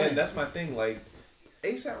 That's what I'm saying. And that's my thing. Like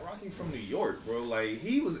A$AP Rocky from New York, bro. Like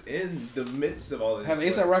he was in the midst of all this. Have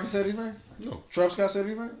A$AP Rocky said anything? No. Travis Scott said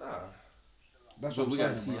anything? Nah. That's But what we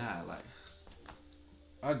I'm got saying. T.I. like.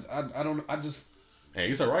 I don't. I just.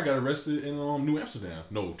 Hey, A$AP Rocky got arrested in New Amsterdam.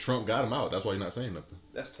 No, Trump got him out. That's why he's not saying nothing.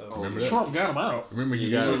 That's tough. Remember that? Trump got him out. Remember he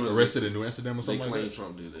Yeah, got remember arrested in New Amsterdam or They something like claim that?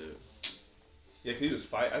 Trump did that. Yeah, 'cause he was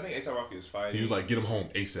fight. I think A$AP Rocky was fighting. He was like, get him home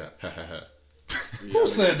ASAP. Ha ha ha. Who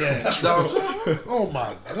said that? Donald Trump. Oh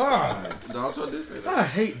my God! Donald Trump did say that. I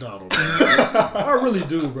hate Donald. I really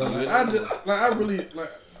do, bro.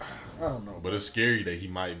 I don't know. But it's scary that he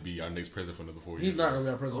might be our next president for another 4 years. He's not gonna be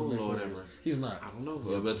our president. Oh, next Lord 4 have years. mercy. He's not. I don't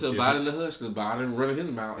know. But tell Biden to hush because Biden running his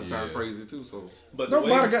mouth and sound crazy too. So But No, the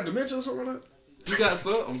way, Biden got dementia or something like that. You got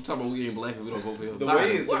some? I'm talking about we ain't black and we don't vote for him. The Biden,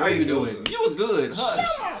 way- what the are way you he does doing? it. You was good.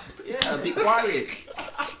 Hush. Yeah, be quiet.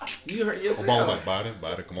 You hurt yourself. Obama was like,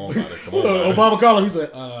 Biden, come on, Biden, come on, Biden. Obama called him. He's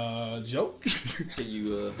like, joke. Can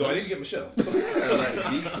you? Do I need to get Michelle? Yeah, like,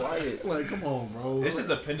 be quiet. Like, come on, bro. It's just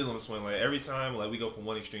a pendulum swing. Like every time, like we go from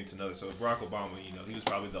one extreme to another. So Barack Obama, he was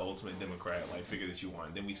probably the ultimate Democrat, like figure that you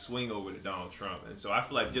want. Then we swing over to Donald Trump, and so I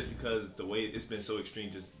feel like just because the way it's been so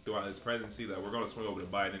extreme just throughout his presidency, that we're gonna swing over to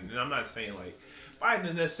Biden. And I'm not saying like Biden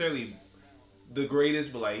is necessarily the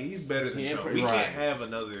greatest, but like he's better than Can't Trump. be We right. can't have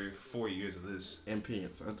another 4 years of this. And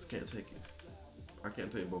Pence. I just can't take it. I can't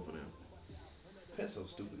take both of them. That's so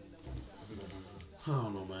stupid. I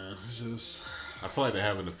don't know, man. It's just. I feel like to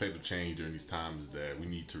have an effective change during these times is that we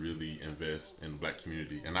need to really invest in the black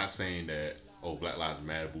community. And not saying that, Black Lives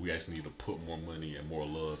Matter, but we actually need to put more money and more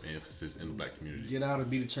love and emphasis in the black community. Get out and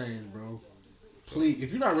be the change, bro. Please,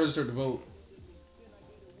 if you're not registered to vote,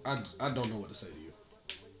 I don't know what to say to you.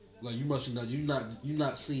 Like you must not you're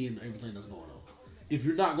not seeing everything that's going on. If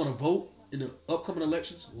you're not going to vote in the upcoming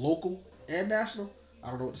elections, local and national,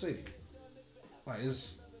 I don't know what to say to you. Like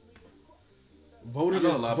it's voting I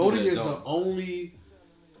know a lot of people voting that is the don't. only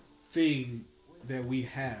thing that we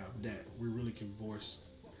have that we really can voice.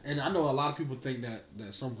 And I know a lot of people think that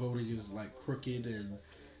some voting is like crooked and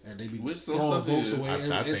they be Which some throwing stuff votes is. away.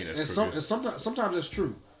 I think that's crooked. Sometimes that's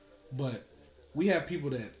true, but we have people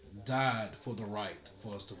that died for the right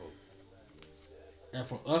for us to vote, and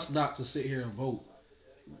for us not to sit here and vote.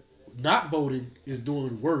 Not voting is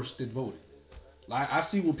doing worse than voting. Like I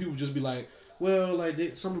see when people just be like, "Well,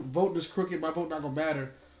 like some voting is crooked. My vote not gonna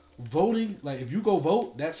matter." Voting, like if you go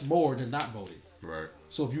vote, that's more than not voting. Right.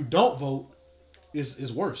 So if you don't vote,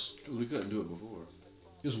 it's worse. Because we couldn't do it before.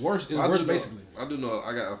 It's worse. It's I worse do know- basically. I do know.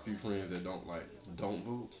 I got a few friends that don't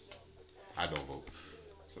vote. I don't vote.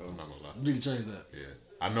 So I'm not gonna lie. You need to change that Yeah.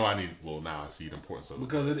 I know I need, now I see the importance of it.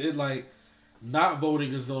 because it like not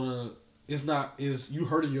voting is gonna. It's not is you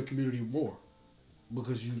hurting your community more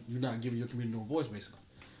because you're not giving your community no voice basically.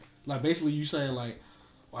 Like basically you saying like,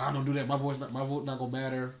 well I don't do that. My vote not gonna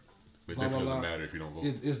matter. But it blah, definitely blah, doesn't blah. matter if you don't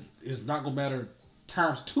vote. It's not gonna matter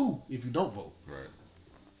times 2 if you don't vote. Right.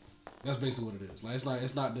 That's basically what it is. Like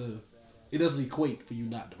it's not it doesn't equate for you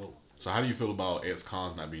not to vote. So how do you feel about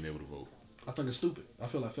ex-cons not being able to vote? I think it's stupid. I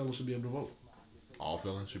feel like felons should be able to vote. All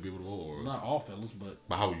felons should be able to vote? Or Not all felons, but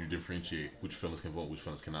But how would you differentiate which felons can vote, which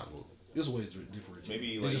felons cannot vote? there's ways to differentiate.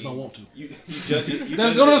 Maybe they like just don't want to. You judge it. You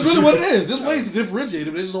That's, judge no, that's it. really what it is. There's ways to differentiate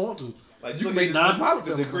it, but they just don't want to. Like You look can at make non-violent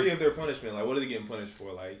the felons degree vote. of their punishment. Like, what are they getting punished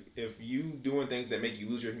for? Like, if you doing things that make you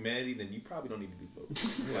lose your humanity, then you probably don't need to be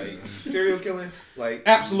voting. Like serial killing, like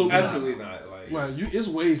Absolutely not. not. Like, Right, it's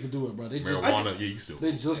ways to do it, bro. They just Marijuana, yeah, you can still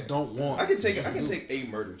they vote. just don't want. I can take to do it. a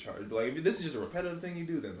murder charge, but like if this is just a repetitive thing you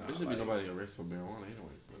do, then there nah, should be like, nobody arrested for marijuana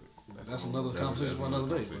anyway. But That's all. another conversation for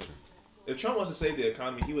another day. But If Trump wants to save the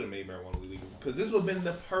economy, he would have made marijuana illegal because this would have been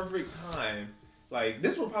the perfect time. Like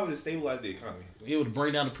this would probably stabilize the economy. it would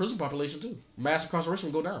bring down the prison population too. Mass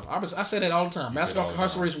incarceration would go down. I say that all the time. Mass say it all the time.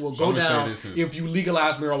 incarceration will So go I'm gonna say down this is- if you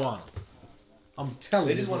legalize marijuana. I'm telling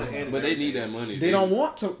They you. just want to it's hand. But they need that money. They don't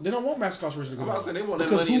want to. They don't want mass incarceration to I'm go about down. to say they want that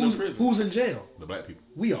because money in the who's, prison. who's in jail? The black people.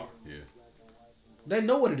 We are. Yeah. They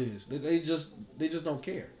know what it is. They just don't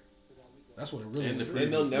care. That's what it really And the is. prison-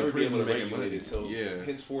 And they'll never the be able to prison making regulate money. it. So Yeah.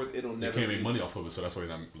 henceforth, it'll They never. can't make be- money off of it, so that's why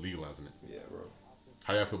they're not legalizing it. Yeah, bro.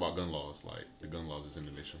 How do y'all feel about gun laws? Like the gun laws that's in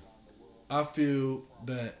the nation. I feel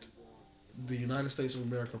that the United States of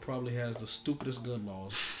America probably has the stupidest gun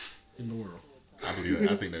laws in the world. I believe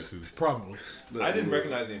that. I think that too. Probably. I didn't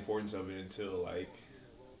recognize the importance of it until like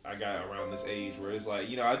I got around this age where it's like,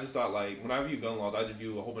 I just thought like when I view gun laws, I just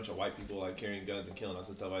view a whole bunch of white people like carrying guns and killing us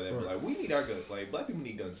and stuff like that. But Right. like we need our guns. Like black people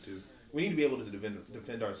need guns too. We need to be able to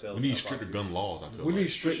defend ourselves. We need and our stricter property. gun laws. I feel We like. need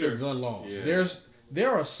stricter sure. gun laws. Yeah. There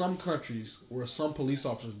are some countries where some police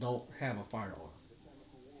officers don't have a firearm.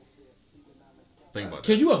 Think about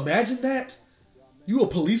Can that. you imagine that? You a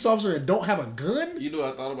police officer and don't have a gun? You know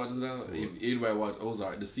what I thought about this now? If anybody watch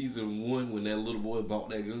Ozark, the season 1 when that little boy bought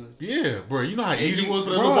that gun, Yeah, bro. You know how easy it was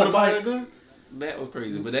for that Bro, little boy to buy like- that gun? that was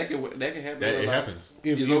crazy. But that can happen. That in it life. happens.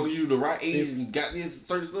 As long as you the right age and got this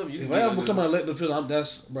certain stuff, you If can I get ever that become gun. an elected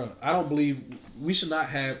official, I don't believe we should not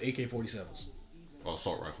have AK-47s. Or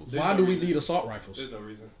assault rifles. Why do we need assault rifles? There's no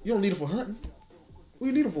reason. You don't need it for hunting. What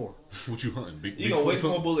do you need them for? What you hunting? Big You gonna Bigfoot waste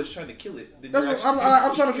more something? bullets trying to kill it. Than That's you're what I'm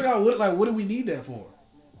actually- trying to figure out. What do we need that for?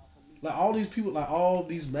 Like all these people, like all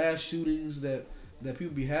these mass shootings that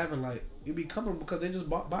people be having, like it be coming because they just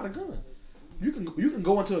bought a gun. You can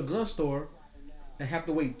go into a gun store and have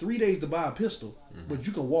to wait 3 days to buy a pistol, but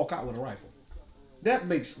you can walk out with a rifle. That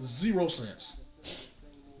makes 0 sense.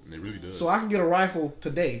 It really does. So I can get a rifle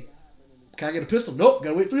today, Can I get a pistol? Nope.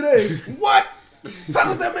 Gotta wait 3 days. What? How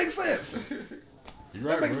does that make sense? You're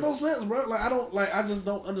right, That makes bro. no sense, bro. Like I just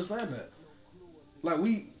don't understand that. Like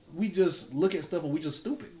we just look at stuff and we just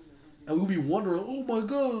stupid, and we be wondering, oh my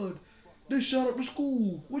god, they shot up the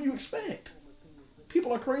school. What do you expect?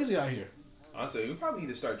 People are crazy out here. Honestly, we probably need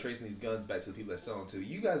to start tracing these guns back to the people that sell them to.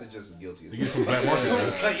 You guys are just as guilty as You get some black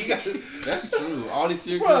market. like, you guys, That's true. All these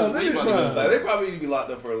serial Bruh, killers, they about to bruh. like, go. they probably need to be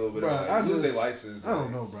locked up for a little bit. Bruh, Like, I lose just- their license. I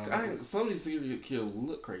don't know, bro. Some of these serial killers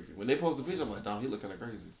look crazy. When they post the picture, I'm like, dog, he look kind of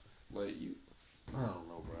crazy. Like you. I don't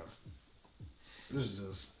know, bro. This is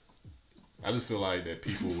just. I just feel like that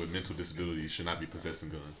people with mental disabilities should not be possessing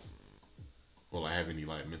guns, or like have any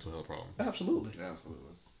like mental health problem. Absolutely. Absolutely.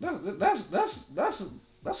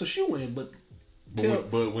 That's a shoe in, but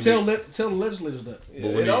But when tell they- the legislators that. Yeah, But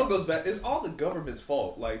when it they- all goes back. It's all the government's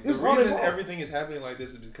fault. Like the It's all their reason fault. everything is happening like this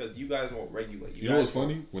is because you guys won't regulate. You know what's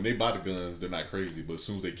funny? When they buy the guns, they're not crazy, but as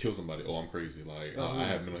soon as they kill somebody, oh, I'm crazy. Like I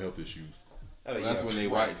have mental health issues. That's when they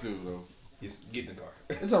white too, though. Just get in the car.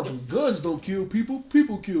 It's all guns don't kill people.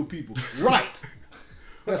 People kill people. Right.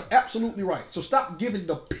 That's absolutely right. So stop giving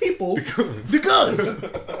the people the guns.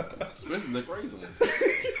 Especially the crazy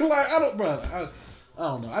ones. Like I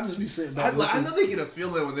don't know. I just be sitting back. I looking. know they get a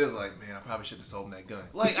feeling when they're like, man, I probably should have sold them that gun.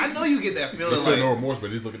 Like, I know you get that They feeling. feel no Like, remorse, but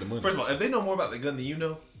they just look at the money. first of all, if they know more about the gun than you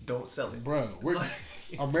know, don't sell it. Bro,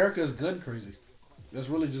 America is gun crazy. That's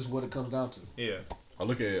really just what it comes down to. Yeah. I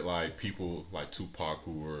look at like people like Tupac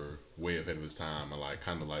who were way ahead of his time, and like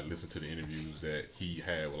kind of like listen to the interviews that he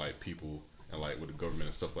had with like people and like with the government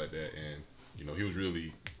and stuff like that, and you know he was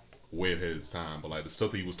really way ahead of his time. But like the stuff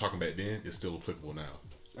that he was talking back then is still applicable now.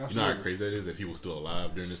 Absolutely. You know how crazy that is if he was still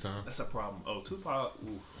alive during this time. That's a problem. Oh, Tupac,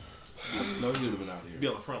 oof, No, he would have been out be here.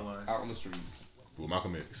 on the front lines. Out on the streets. With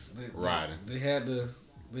Malcolm X They- riding. They had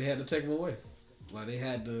to take him away. Like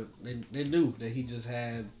they knew that he just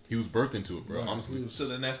had. He was birthed into it, bro. Right, Honestly, he was- So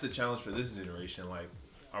then that's the challenge for this generation. Like,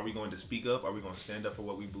 are we going to speak up? Are we going to stand up for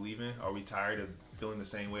what we believe in? Are we tired of feeling the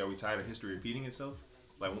same way? Are we tired of history repeating itself?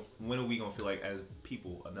 Like, when are we going to feel like, as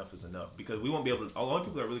people, enough is enough? Because we won't be able to, the only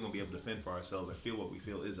people that are really going to be able to defend for ourselves and feel what we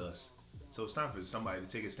feel is us. So it's time for somebody to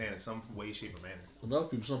take a stand in some way, shape, or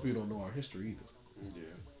manner. Some people don't know our history either. Yeah.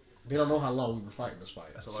 They don't know how long we've been fighting this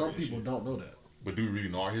fight. That's a Some large people issue. don't know that. but do we really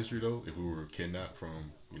know our history though? If we were kidnapped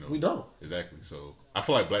from, you know, We don't. exactly. So I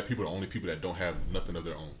feel like black people are the only people that don't have nothing of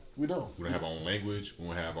their own. We don't. We don't have our own language. We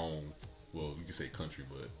don't have our own. Well, you can say country,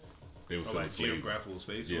 but they were Or selling like slaves. geographical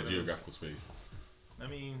space. or Yeah, whatever. geographical space. I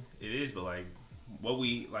mean, it is, but like,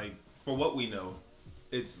 for what we know,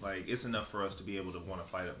 it's like it's enough for us to be able to want to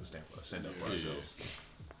fight up and stand up for Yeah. ourselves.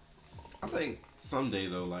 I think someday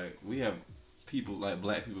though, like we have people like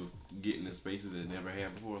black people getting in spaces that never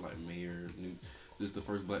had before, like mayor. This is the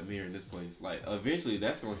first black mayor in this place. Like eventually,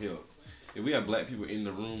 that's gonna help. If we have black people in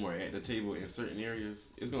the room or at the table in certain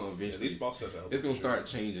areas, it's gonna Yeah, eventually. these small stuff help. It's gonna start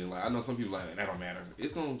changing. Like I know some people like that don't matter.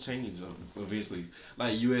 It's gonna change eventually.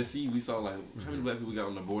 Like USC, we saw like how many black people got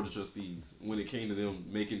on the board of trustees. When it came to them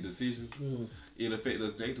making decisions, it affected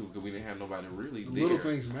us negatively because we didn't have nobody really The there. little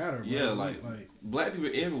things matter. Bro. Yeah, like black people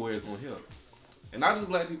everywhere is gonna help, and not just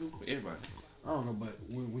black people, everybody. I don't know, but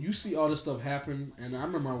when you see all this stuff happen, and I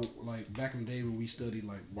remember like back in the day when we studied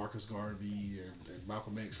like Marcus Garvey and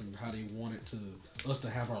Malcolm X and how they wanted us to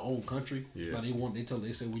have our own country. Yeah. Like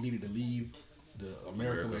they said we needed to leave the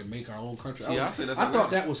America and make our own country. See, I I say that's thought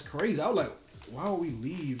America. that was crazy. I was like, why would we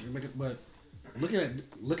leave and make it? But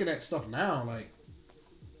looking at stuff now, like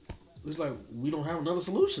it's like we don't have another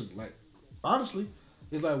solution. Like honestly,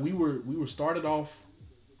 it's like we were started off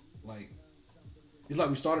like. It's like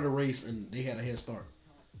we started a race and they had a head start.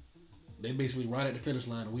 They basically right at the finish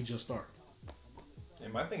line and we just start.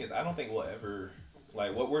 And my thing is, I don't think we'll ever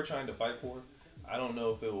like what we're trying to fight for. I don't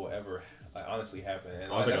know if it will ever like, honestly happen. And I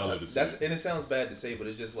don't think I'll that's, ever see that's it. and it sounds bad to say, but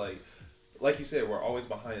it's just like you said, we're always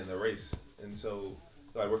behind in the race, and so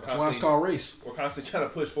like we're That's why it's constantly called race. we're constantly trying to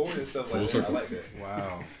push forward and stuff like Full that. circle. I like that.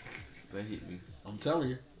 Wow, that hit me. I'm telling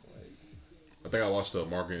you. I think I watched the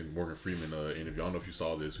Morgan Freeman interview. I don't know if you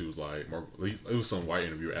saw this. He was like, it was some white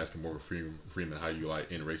interviewer asking Morgan Freeman how you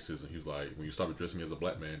like end racism. He was like, when you stop addressing me as a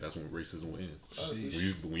black man, that's when racism will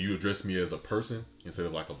end. When you address me as a person instead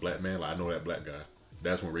of like a black man, like I know that black guy,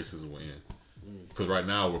 that's when racism will end. Because right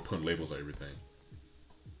now we're putting labels on everything.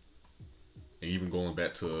 And even going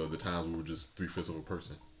back to the times we were just 3/5 of a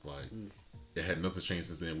person, like it had nothing changed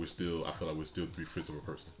since then. I feel like we're still 3/5 of a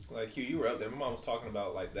person. Like Q, you were up there. My mom was talking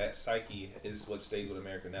about like that psyche is what stays with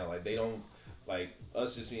America now. Like they don't like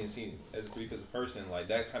us just being seen as a 3/5 of a person. Like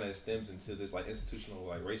that kind of stems into this like institutional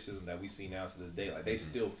like racism that we see now to this day. Like they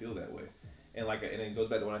still feel that way, And and it goes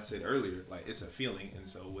back to what I said earlier. Like, it's a feeling, and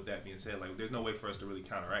so with that being said, like, there's no way for us to really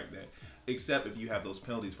counteract that, except if you have those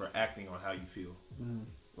penalties for acting on how you feel.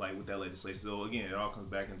 Like with that legislation. So again, it all comes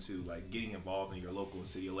back into like getting involved in your local and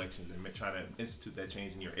city elections and trying to institute that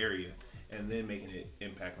change in your area, and then making it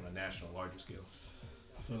impact on a national, larger scale.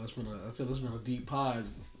 I feel it's been a deep pod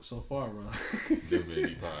so far, bro. Definitely a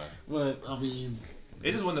deep pod. But I mean,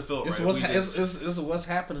 it just wouldn't have felt it's right. It's what's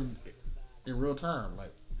happening in real time.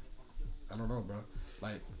 Like, I don't know, bro.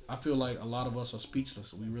 Like, I feel like a lot of us are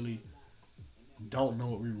speechless. We really don't know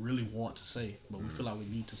what we really want to say, but we feel like we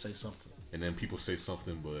need to say something. And then people say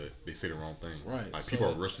something, but they say the wrong thing. Right. Like, people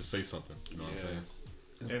are rushed to say something. You know what I'm saying?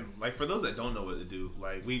 And like, for those that don't know what to do,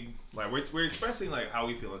 like we're expressing like how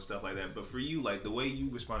we feel and stuff like that. But for you, like, the way you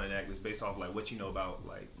respond and act is based off like what you know about,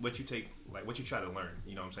 like what you take, like what you try to learn.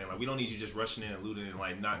 You know what I'm saying? Like, we don't need you just rushing in and looting and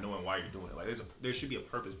like not knowing why you're doing it. Like, there should be a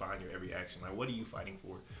purpose behind your every action. Like, what are you fighting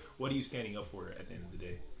for? What are you standing up for at the end of the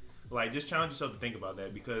day? Like, just challenge yourself to think about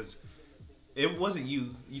that, because it wasn't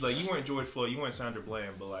you. Like, you weren't George Floyd, you weren't Sandra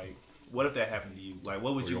Bland, but like, what if that happened to you? Like,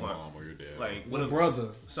 what would you want? Mom or your dad. Like, what Your if brother,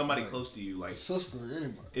 somebody close to you, like sister,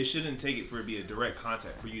 anybody? it shouldn't take it for it to be a direct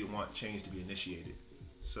contact for you to want change to be initiated.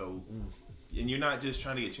 So, and you're not just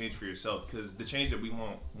trying to get change for yourself, because the change that we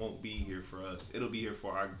want won't be here for us. It'll be here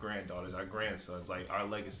for our granddaughters, our grandsons, like our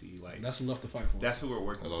legacy. Like, That's enough to fight for. that's who we're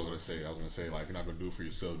working That's what I was for. gonna say. I was gonna say, like, you're not gonna do it for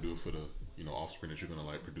yourself. Do it for the offspring that you're gonna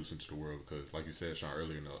like produce into the world. Because, like you said, Sean,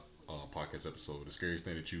 earlier in the podcast episode, the scariest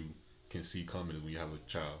thing that you can see coming is when you have a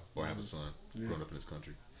child or have a son growing up in this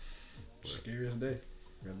country. But Scariest day.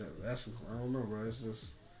 That's I don't know, bro. It's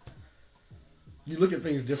just you look at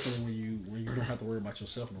things differently when you don't have to worry about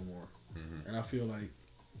yourself no more. And I feel like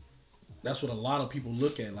that's what a lot of people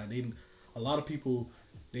look at. Like, a lot of people,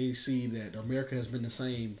 they see that America has been the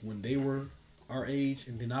same when they were our age,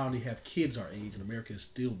 and then now they have kids our age, and America is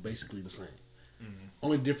still basically the same.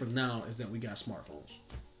 Only difference now is that we got smartphones.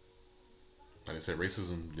 like I said,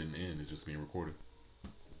 racism didn't end. It's just being recorded.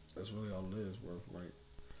 That's really all it is, bro. Like,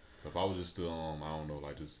 If I was just to, I don't know,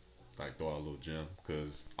 like, just like throw out a little gem,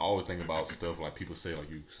 because I always think about stuff like people say, like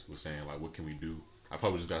you were saying, like, what can we do? I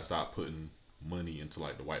probably just gotta stop putting money into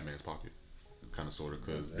like the white man's pocket, kind of sorta,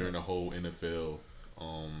 because during the whole NFL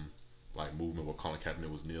like movement where Colin Kaepernick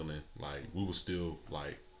was kneeling, like, we were still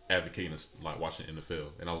like advocating, like, watching NFL,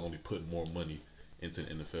 and I was only putting more money into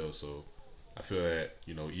the NFL. So I feel that,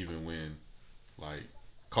 even when like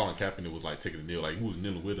Colin Kaepernick was like taking a kneel, like, we was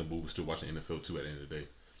kneeling with him, but we were still watching NFL too at the end of the day.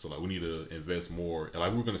 So like, we need to invest more. And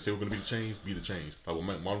like, we're gonna say we're gonna be the change. Like, when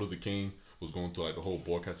Martin Luther King was going through like the whole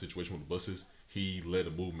boycott situation with the buses, he led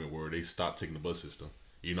a movement where they stopped taking the bus system.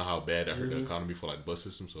 You know how bad that hurt the economy for like the bus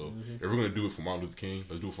system. So if we're gonna do it for Martin Luther King,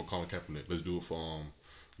 let's do it for Colin Kaepernick. Let's do it for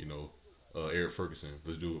Eric Ferguson.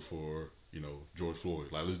 Let's do it for George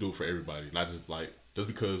Floyd. Like, let's do it for everybody. Not just like, just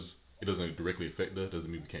because it doesn't directly affect us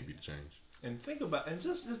doesn't mean we can't be the change. And think about, and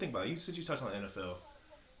just think about it. Since you touched on the NFL,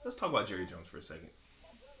 let's talk about Jerry Jones for a second.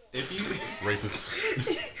 If you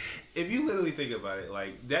Racist. if you literally think about it,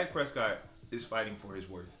 like, Dak Prescott is fighting for his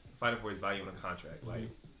worth, fighting for his value in a contract, like,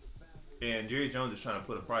 and Jerry Jones is trying to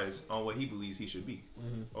put a price on what he believes he should be,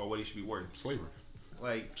 or what he should be worth. Slavery.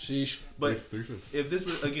 Like, sheesh. but 3/5. if this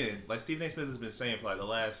was, again, like Stephen A. Smith has been saying for like the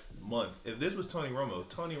last month, if this was Tony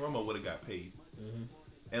Romo would have got paid.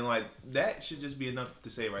 And like, that should just be enough to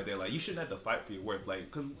say right there. Like, you shouldn't have to fight for your worth. Like,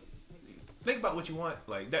 cause think about what you want.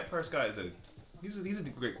 Like, Dak Prescott is he's a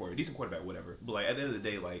great quarterback, decent quarterback, whatever. But like, at the end of the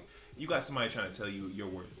day, like, you got somebody trying to tell you your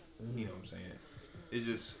worth. You know what I'm saying?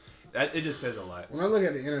 It just says a lot. When I look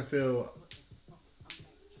at the NFL,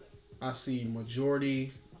 I see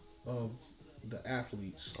majority of the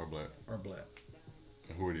athletes Are black.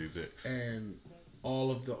 And who are the execs? and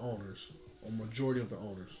all of the owners, or majority of the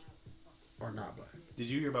owners, are not black. Did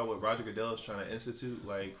you hear about what Roger Goodell is trying to institute,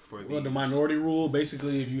 like, for Well, the minority rule,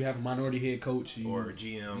 basically, if you have a minority head coach, or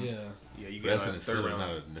GM? yeah, You But get that's like an a third incentive, round. not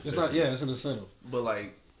a it's necessity. not. Yeah, it's an incentive. But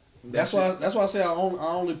like, That's why I say I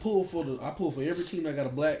only pull for every team that got a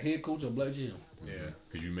black head coach or a black GM. Yeah,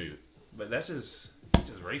 Because you made it. but it's just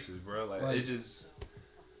racist, bro. Like, Like, it's just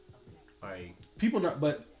like, People not,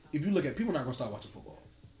 but if you look at people, not gonna start watching football.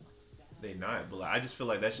 they not. But like, I just feel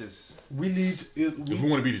like that's just. We need to, If we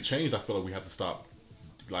want to be the change, I feel like we have to stop.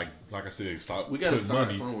 Like I said, stop. We gotta putting start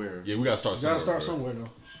money. somewhere. Yeah, we gotta start somewhere. gotta start bro. somewhere though.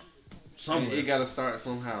 And Somewhere. it gotta start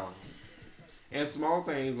somehow. And small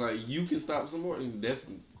things like you can stop some more, and that's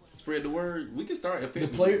spread the word. We can start The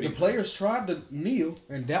affecting players tried to kneel,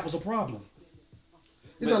 and that was a problem.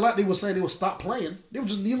 It's But- not like they were saying they would stop playing. They were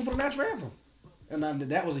just kneeling for the national anthem, And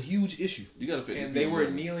that was a huge issue. You gotta fix. And they were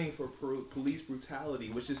kneeling for police brutality,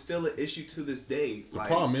 which is still an issue to this day. The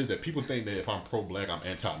problem is that people think that if I'm pro-black, I'm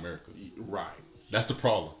anti-America. Right. That's the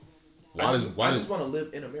problem. I just want to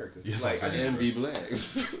live in America. Yes, like, I'm saying. And be black.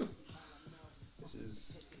 this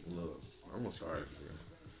is Look, I'm gonna start.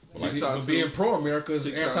 But being pro-America is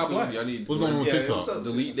anti-black. Y'all need What's going on with TikTok?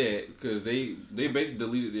 Delete that because they basically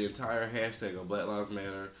deleted the entire hashtag of Black Lives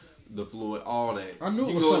Matter, the Floyd, all that. I knew it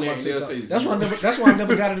You was go something in about there and TikTok. they'll say That's why I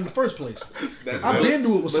never got it in the first place. I've been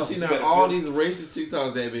knew it was But something. see now, all these racist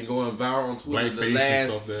TikToks that have been going viral on Twitter the Blackface and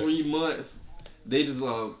last stuff that- 3 months, they just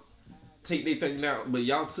take their thing out. But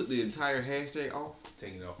y'all took the entire hashtag off.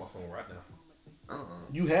 taking it off my phone right now.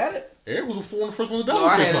 You had it? Eric was one of the first ones to No, download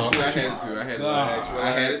I had TikTok. it too. I had it too.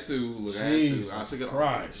 I had it too. Look, I had it too. I took it off.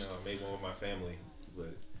 Christ. No, I made one with my family,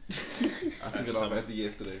 but I took it off after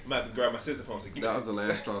yesterday. I'm about to grab my sister's phone. And That was the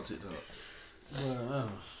last straw TikTok.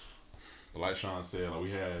 But like Sean said, like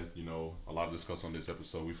we had, a lot of discuss on this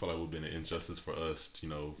episode. We feel like it would have been an injustice for us,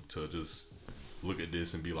 to just look at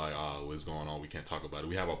this and be like, what's going on? We can't talk about it.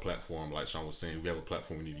 We have our platform, like Sean was saying, we have a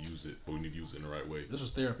platform, we need to use it, but we need to use it in the right way. This was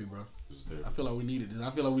therapy, bro. This is therapy. I feel like we needed this. I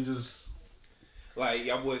feel like we just... like,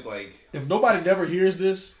 y'all boys, like... If nobody never hears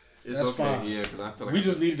this, It's that's okay, fine. yeah, because I feel like We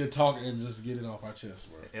just needed to talk and just get it off our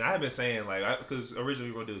chest, bro. And I have been saying, like, because originally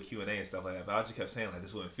we were going to do a Q&A and stuff like that, but I just kept saying, like,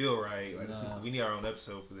 this wouldn't feel right. Like, we need our own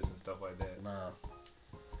episode for this and stuff like that. Nah.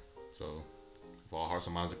 So, if all hearts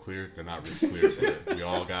and minds are clear, they're not really clear, but we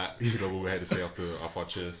all got, what we had to say off our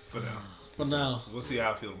chest. For now. For now. We'll see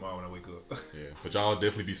how I feel tomorrow when I wake up. Yeah, but y'all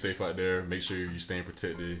definitely be safe out there. Make sure you're staying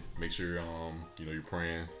protected. Make sure, you're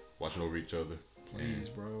praying, watching over each other. Please,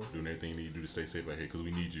 bro. Doing everything you need to do to stay safe out here, because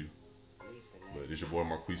we need you. But this your boy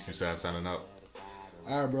Marquise Q-Sab signing out.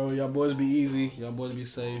 All right, bro. Y'all boys be easy. Y'all boys be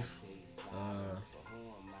safe.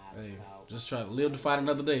 Hey, just try to live to fight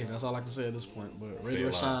another day. That's all I can say at this point. But Radio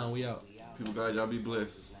alive. Shine, we out. people, guys, y'all be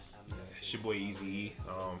blessed. It's your boy Easy E.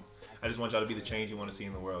 I just want y'all to be the change you want to see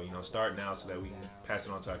in the world. Start now so that we can pass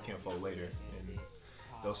it on to our kinfolk later. And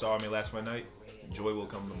though sorrow may last for a night, joy will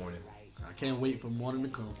come in the morning. I can't wait for morning to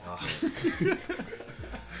come.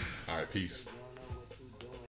 All right, peace.